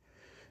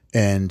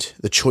and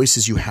the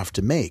choices you have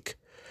to make.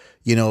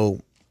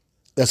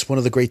 That's one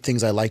of the great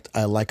things I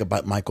like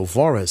about Michael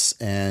Voris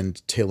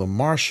and Taylor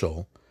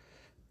Marshall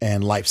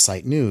and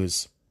LifeSite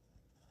News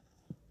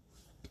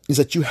is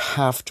that you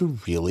have to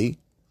really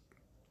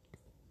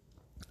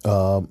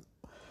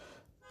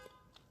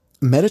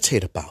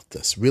meditate about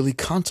this, really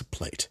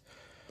contemplate.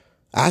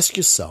 Ask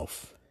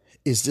yourself,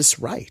 is this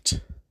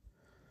right?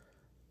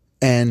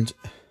 And,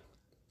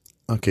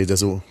 okay,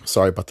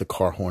 sorry about the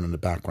car horn in the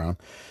background.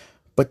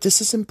 But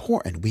this is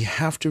important. We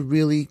have to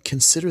really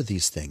consider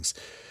these things.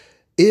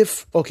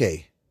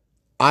 I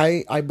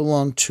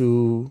belong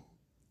to,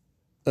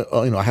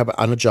 I have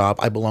on a job,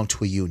 I belong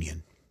to a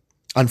union.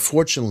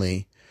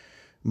 Unfortunately,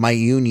 my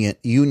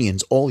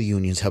all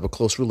unions have a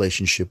close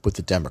relationship with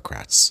the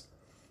Democrats.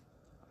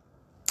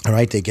 All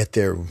right, they get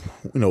their,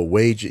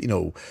 wage,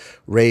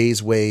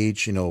 raise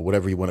wage,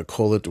 whatever you want to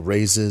call it,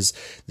 raises.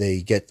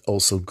 They get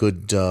also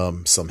good,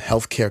 some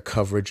healthcare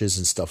coverages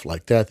and stuff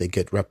like that. They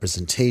get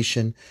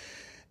representation.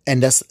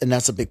 And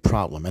that's a big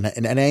problem. And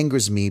it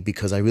angers me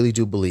because I really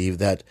do believe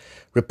that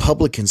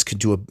Republicans could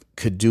do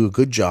a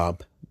good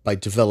job by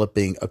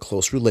developing a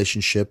close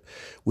relationship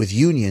with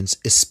unions,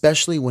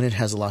 especially when it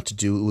has a lot to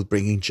do with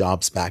bringing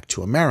jobs back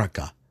to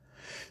America.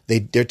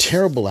 They're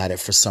terrible at it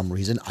for some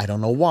reason. I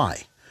don't know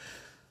why.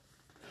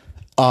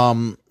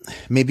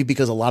 Maybe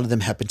because a lot of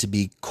them happen to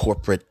be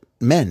corporate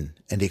men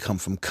and they come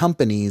from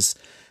companies,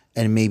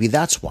 and maybe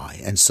that's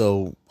why. And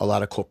so a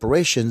lot of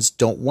corporations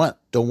don't want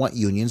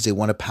unions. They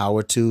want a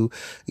power to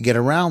get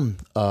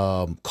around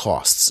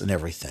costs and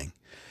everything.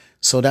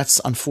 So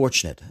that's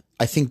unfortunate.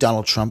 I think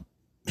Donald Trump,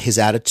 his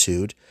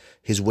attitude,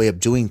 his way of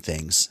doing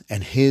things,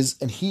 and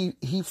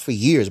he for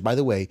years, by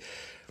the way,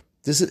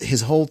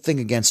 his whole thing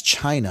against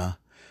China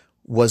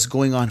was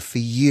going on for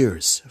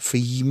years, for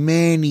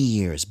many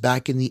years,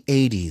 back in the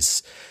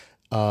 80s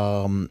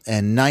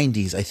and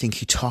 90s. I think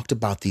he talked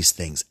about these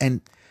things.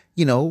 And,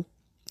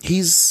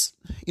 he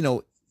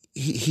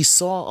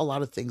saw a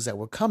lot of things that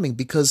were coming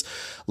because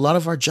a lot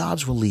of our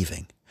jobs were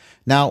leaving.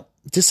 Now,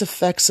 this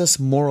affects us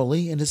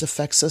morally and this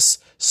affects us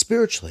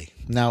spiritually.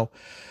 Now,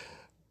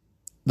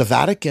 the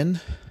Vatican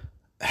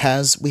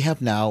we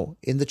have now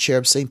in the chair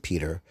of St.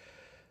 Peter,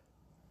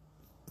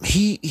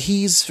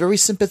 he's very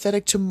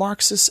sympathetic to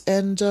Marxists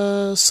and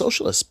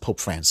socialists, Pope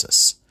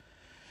Francis.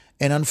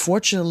 And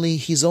unfortunately,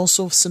 he's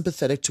also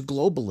sympathetic to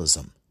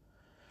globalism.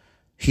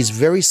 He's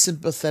very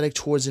sympathetic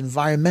towards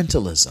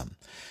environmentalism.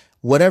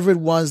 Whatever it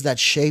was that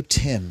shaped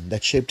him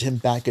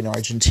back in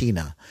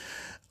Argentina,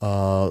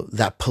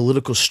 that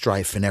political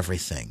strife and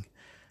everything,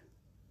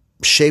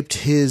 shaped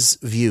his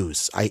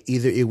views.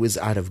 Either it was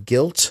out of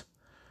guilt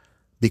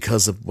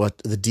because of what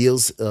the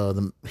deals,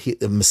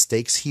 the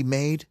mistakes he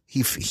made,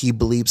 he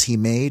believes he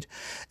made,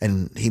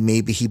 and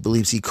he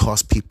believes he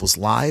cost people's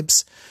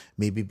lives,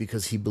 maybe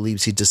because he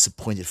believes he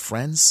disappointed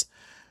friends,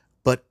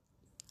 but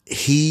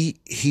he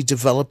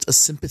developed a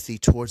sympathy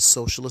towards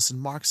socialists and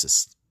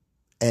Marxists,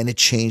 and it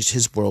changed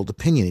his world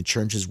opinion. It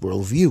changed his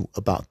world view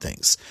about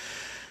things.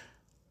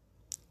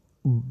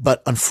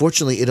 But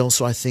unfortunately, it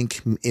also, I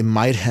think, it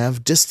might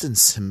have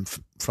distanced him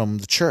from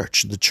the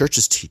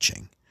church's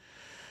teaching.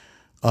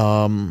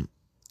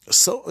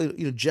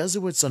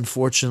 Jesuits,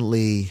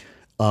 unfortunately,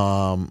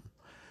 they're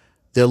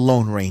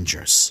lone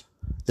rangers.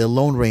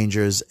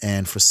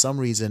 And for some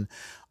reason,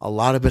 a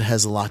lot of it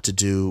has a lot to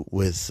do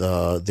with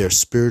their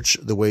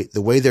spiritual,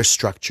 the way they're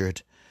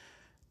structured,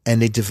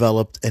 and they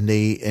developed, and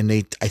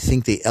I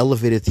think they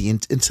elevated the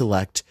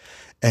intellect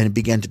and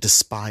began to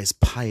despise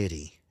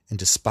piety and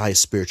despise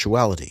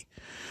spirituality.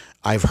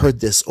 I've heard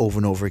this over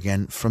and over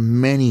again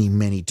from many,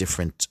 many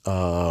different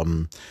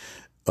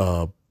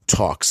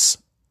talks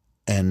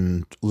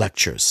and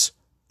lectures.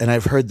 And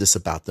I've heard this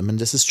about them, and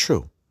this is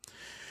true.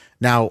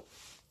 Now,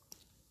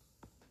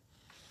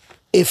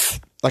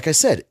 like I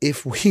said,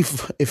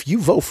 if you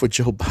vote for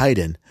Joe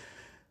Biden,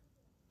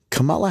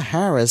 Kamala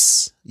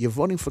Harris, you're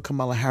voting for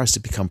Kamala Harris to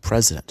become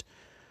president.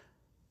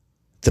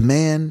 The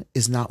man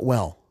is not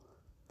well.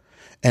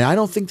 And I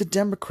don't think the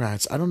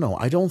Democrats, I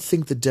don't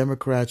think the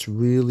Democrats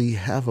really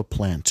have a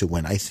plan to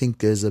win. I think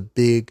there's a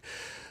big,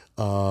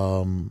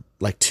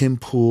 like Tim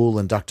Pool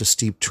and Dr.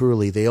 Steve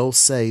Turley, they all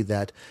say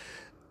that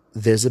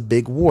there's a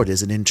big war.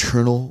 There's an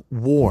internal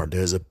war.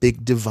 There's a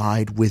big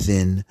divide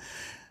within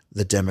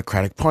the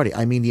Democratic Party.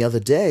 I mean, the other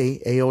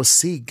day,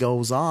 AOC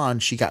goes on,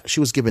 she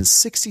was given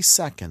 60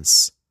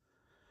 seconds.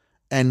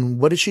 And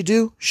what did she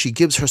do? She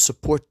gives her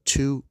support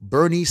to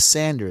Bernie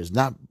Sanders,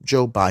 not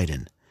Joe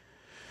Biden.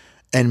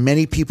 And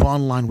many people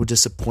online were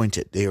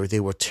disappointed. They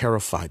were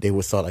terrified. They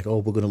were thought like, oh,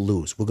 we're going to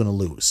lose. We're going to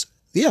lose.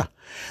 Yeah,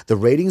 the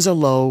ratings are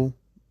low.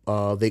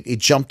 It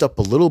jumped up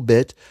a little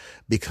bit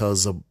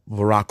because of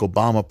Barack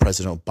Obama,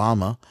 President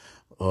Obama,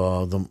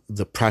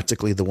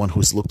 practically the one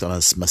who's looked on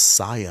as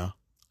Messiah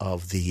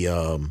of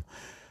the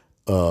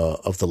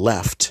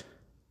left.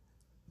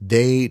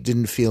 They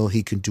didn't feel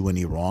he could do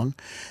any wrong,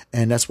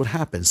 and that's what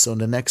happened. So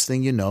the next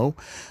thing you know,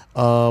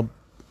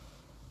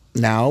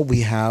 now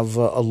we have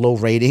a low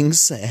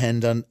ratings,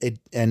 and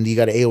you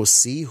got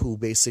AOC who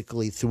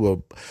basically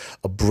threw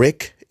a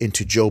brick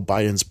into Joe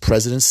Biden's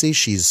presidency.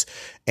 She's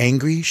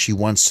angry. She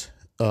wants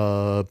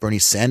Bernie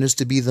Sanders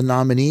to be the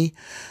nominee,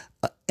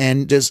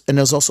 and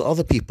there's also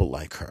other people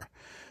like her.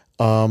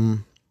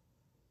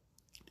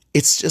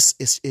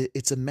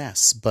 It's a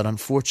mess. But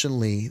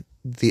unfortunately,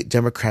 the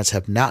Democrats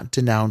have not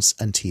denounced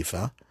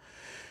Antifa.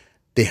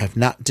 They have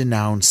not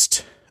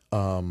denounced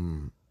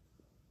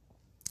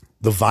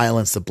the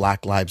violence the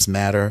Black Lives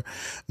Matter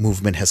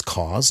movement has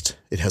caused.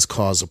 It has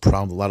caused a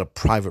problem. A lot of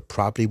private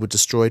property was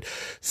destroyed.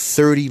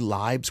 30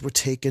 lives were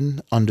taken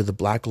under the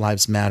Black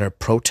Lives Matter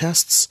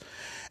protests.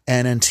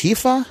 And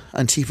Antifa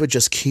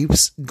just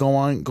keeps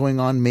going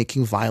on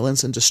making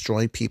violence and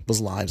destroying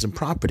people's lives and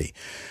property.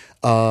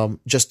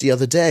 Just the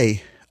other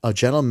day, a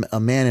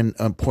man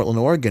in Portland,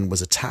 Oregon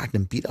was attacked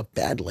and beat up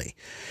badly.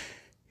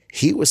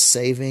 He was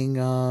saving,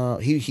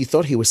 he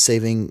thought he was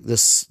saving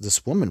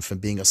this woman from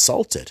being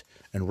assaulted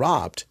and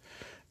robbed.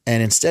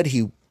 And instead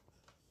he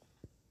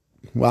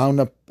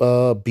wound up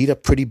beat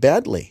up pretty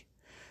badly.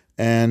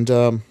 And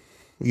you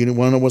want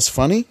to know what's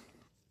funny?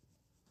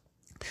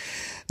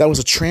 That was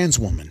a trans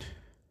woman.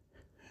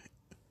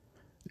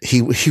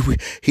 He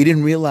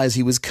didn't realize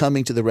he was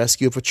coming to the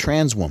rescue of a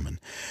trans woman.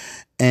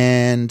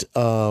 And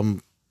now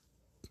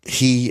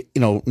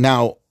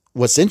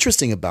what's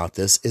interesting about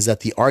this is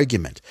that the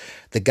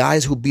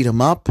guys who beat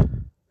him up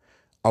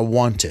are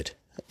wanted.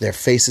 Their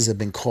faces have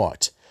been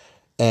caught.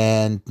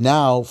 And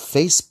now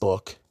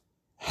Facebook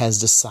has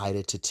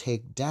decided to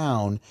take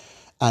down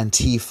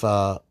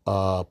Antifa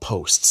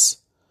posts.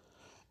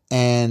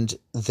 And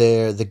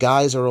the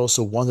guys are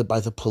also wanted by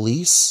the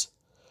police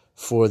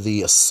for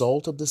the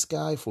assault of this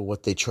guy, for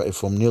what they tried,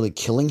 for nearly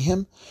killing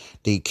him.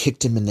 They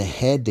kicked him in the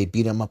head. They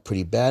beat him up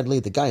pretty badly.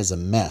 The guy is a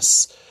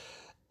mess.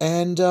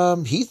 And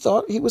he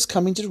thought he was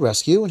coming to the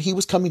rescue, and he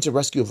was coming to the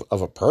rescue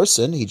of a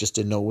person. He just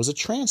didn't know it was a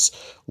trans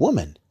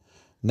woman.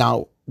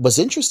 Now, what's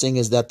interesting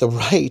is that the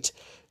right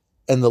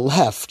and the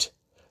left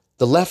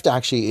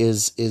actually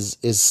is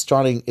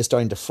starting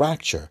to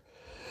fracture.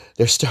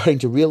 They're starting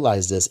to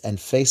realize this, and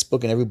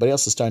Facebook and everybody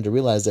else is starting to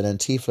realize that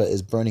Antifa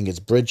is burning its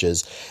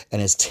bridges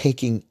and is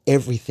taking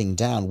everything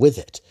down with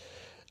it.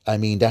 I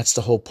mean, that's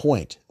the whole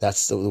point.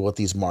 That's what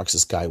these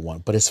Marxist guys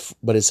want. But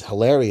it's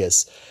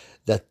hilarious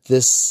that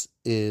this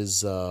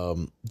is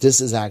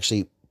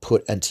actually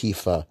put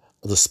Antifa,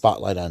 the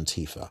spotlight on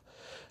Antifa.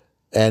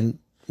 And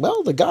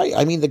well, the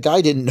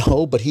guy didn't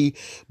know, but it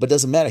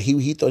doesn't matter.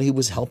 He thought he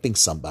was helping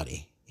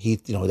somebody.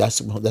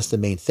 That's the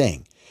main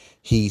thing.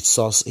 He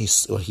saw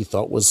what he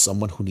thought was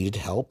someone who needed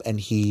help, and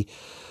he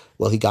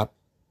got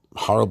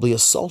horribly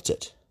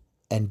assaulted.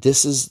 And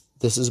this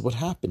is what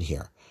happened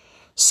here.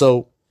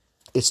 So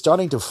it's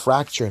starting to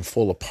fracture and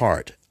fall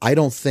apart. I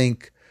don't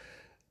think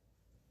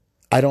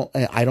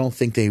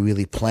they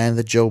really planned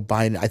the Joe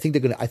Biden. I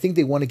think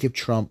they want to give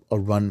Trump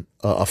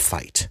a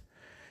fight.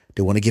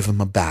 They want to give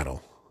him a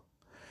battle,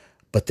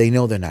 but they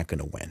know they're not going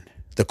to win.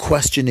 The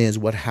question is,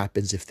 what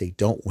happens if they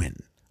don't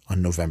win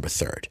on November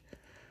 3rd?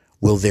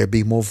 Will there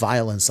be more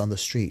violence on the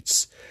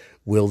streets?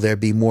 Will there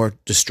be more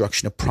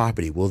destruction of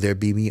property? Will there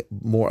be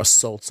more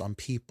assaults on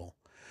people?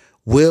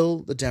 Will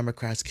the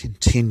Democrats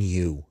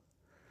continue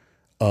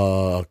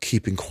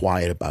keeping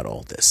quiet about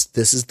all this?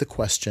 This is the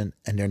question,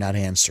 and they're not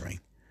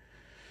answering.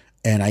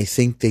 And I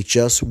think they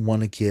just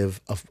want to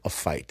give a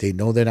fight. They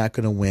know they're not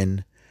going to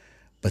win,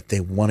 but they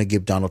want to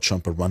give Donald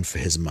Trump a run for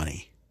his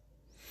money.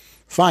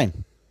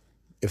 Fine,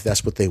 if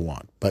that's what they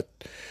want. But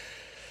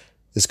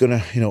it's going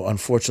to,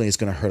 unfortunately, it's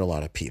going to hurt a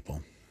lot of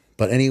people.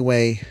 But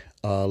anyway,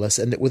 let's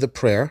end it with a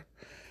prayer.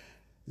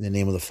 In the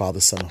name of the Father,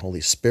 Son, and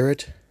Holy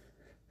Spirit.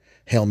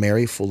 Hail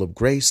Mary, full of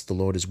grace, the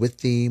Lord is with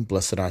thee.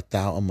 Blessed art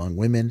thou among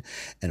women,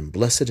 and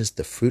blessed is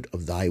the fruit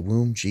of thy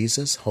womb,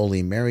 Jesus.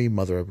 Holy Mary,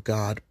 Mother of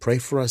God, pray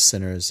for us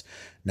sinners,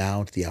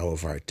 now at the hour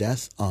of our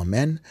death.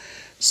 Amen.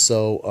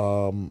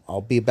 So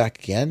I'll be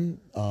back again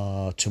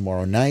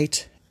tomorrow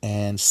night.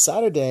 And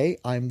Saturday,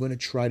 I'm going to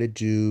try to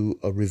do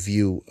a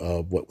review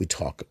of what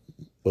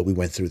we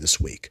went through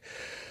this week.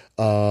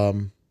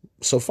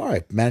 So far,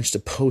 I managed to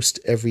post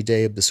every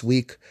day of this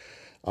week.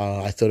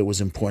 I thought it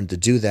was important to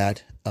do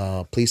that.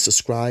 Please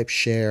subscribe,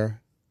 share,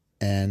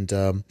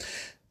 and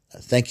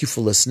thank you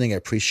for listening. I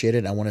appreciate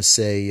it. I want to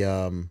say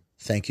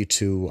thank you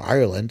to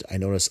Ireland. I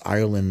noticed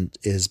Ireland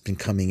has been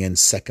coming in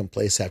second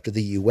place after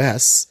the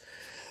U.S.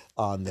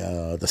 on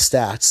the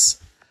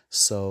stats.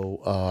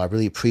 So I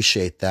really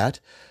appreciate that.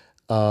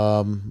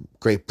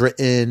 Great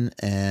Britain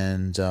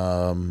and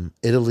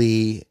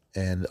Italy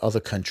and other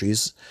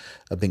countries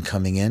have been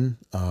coming in,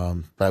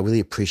 but I really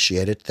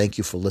appreciate it. Thank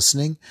you for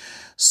listening.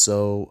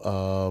 So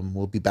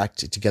we'll be back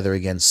together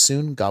again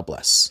soon. God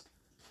bless.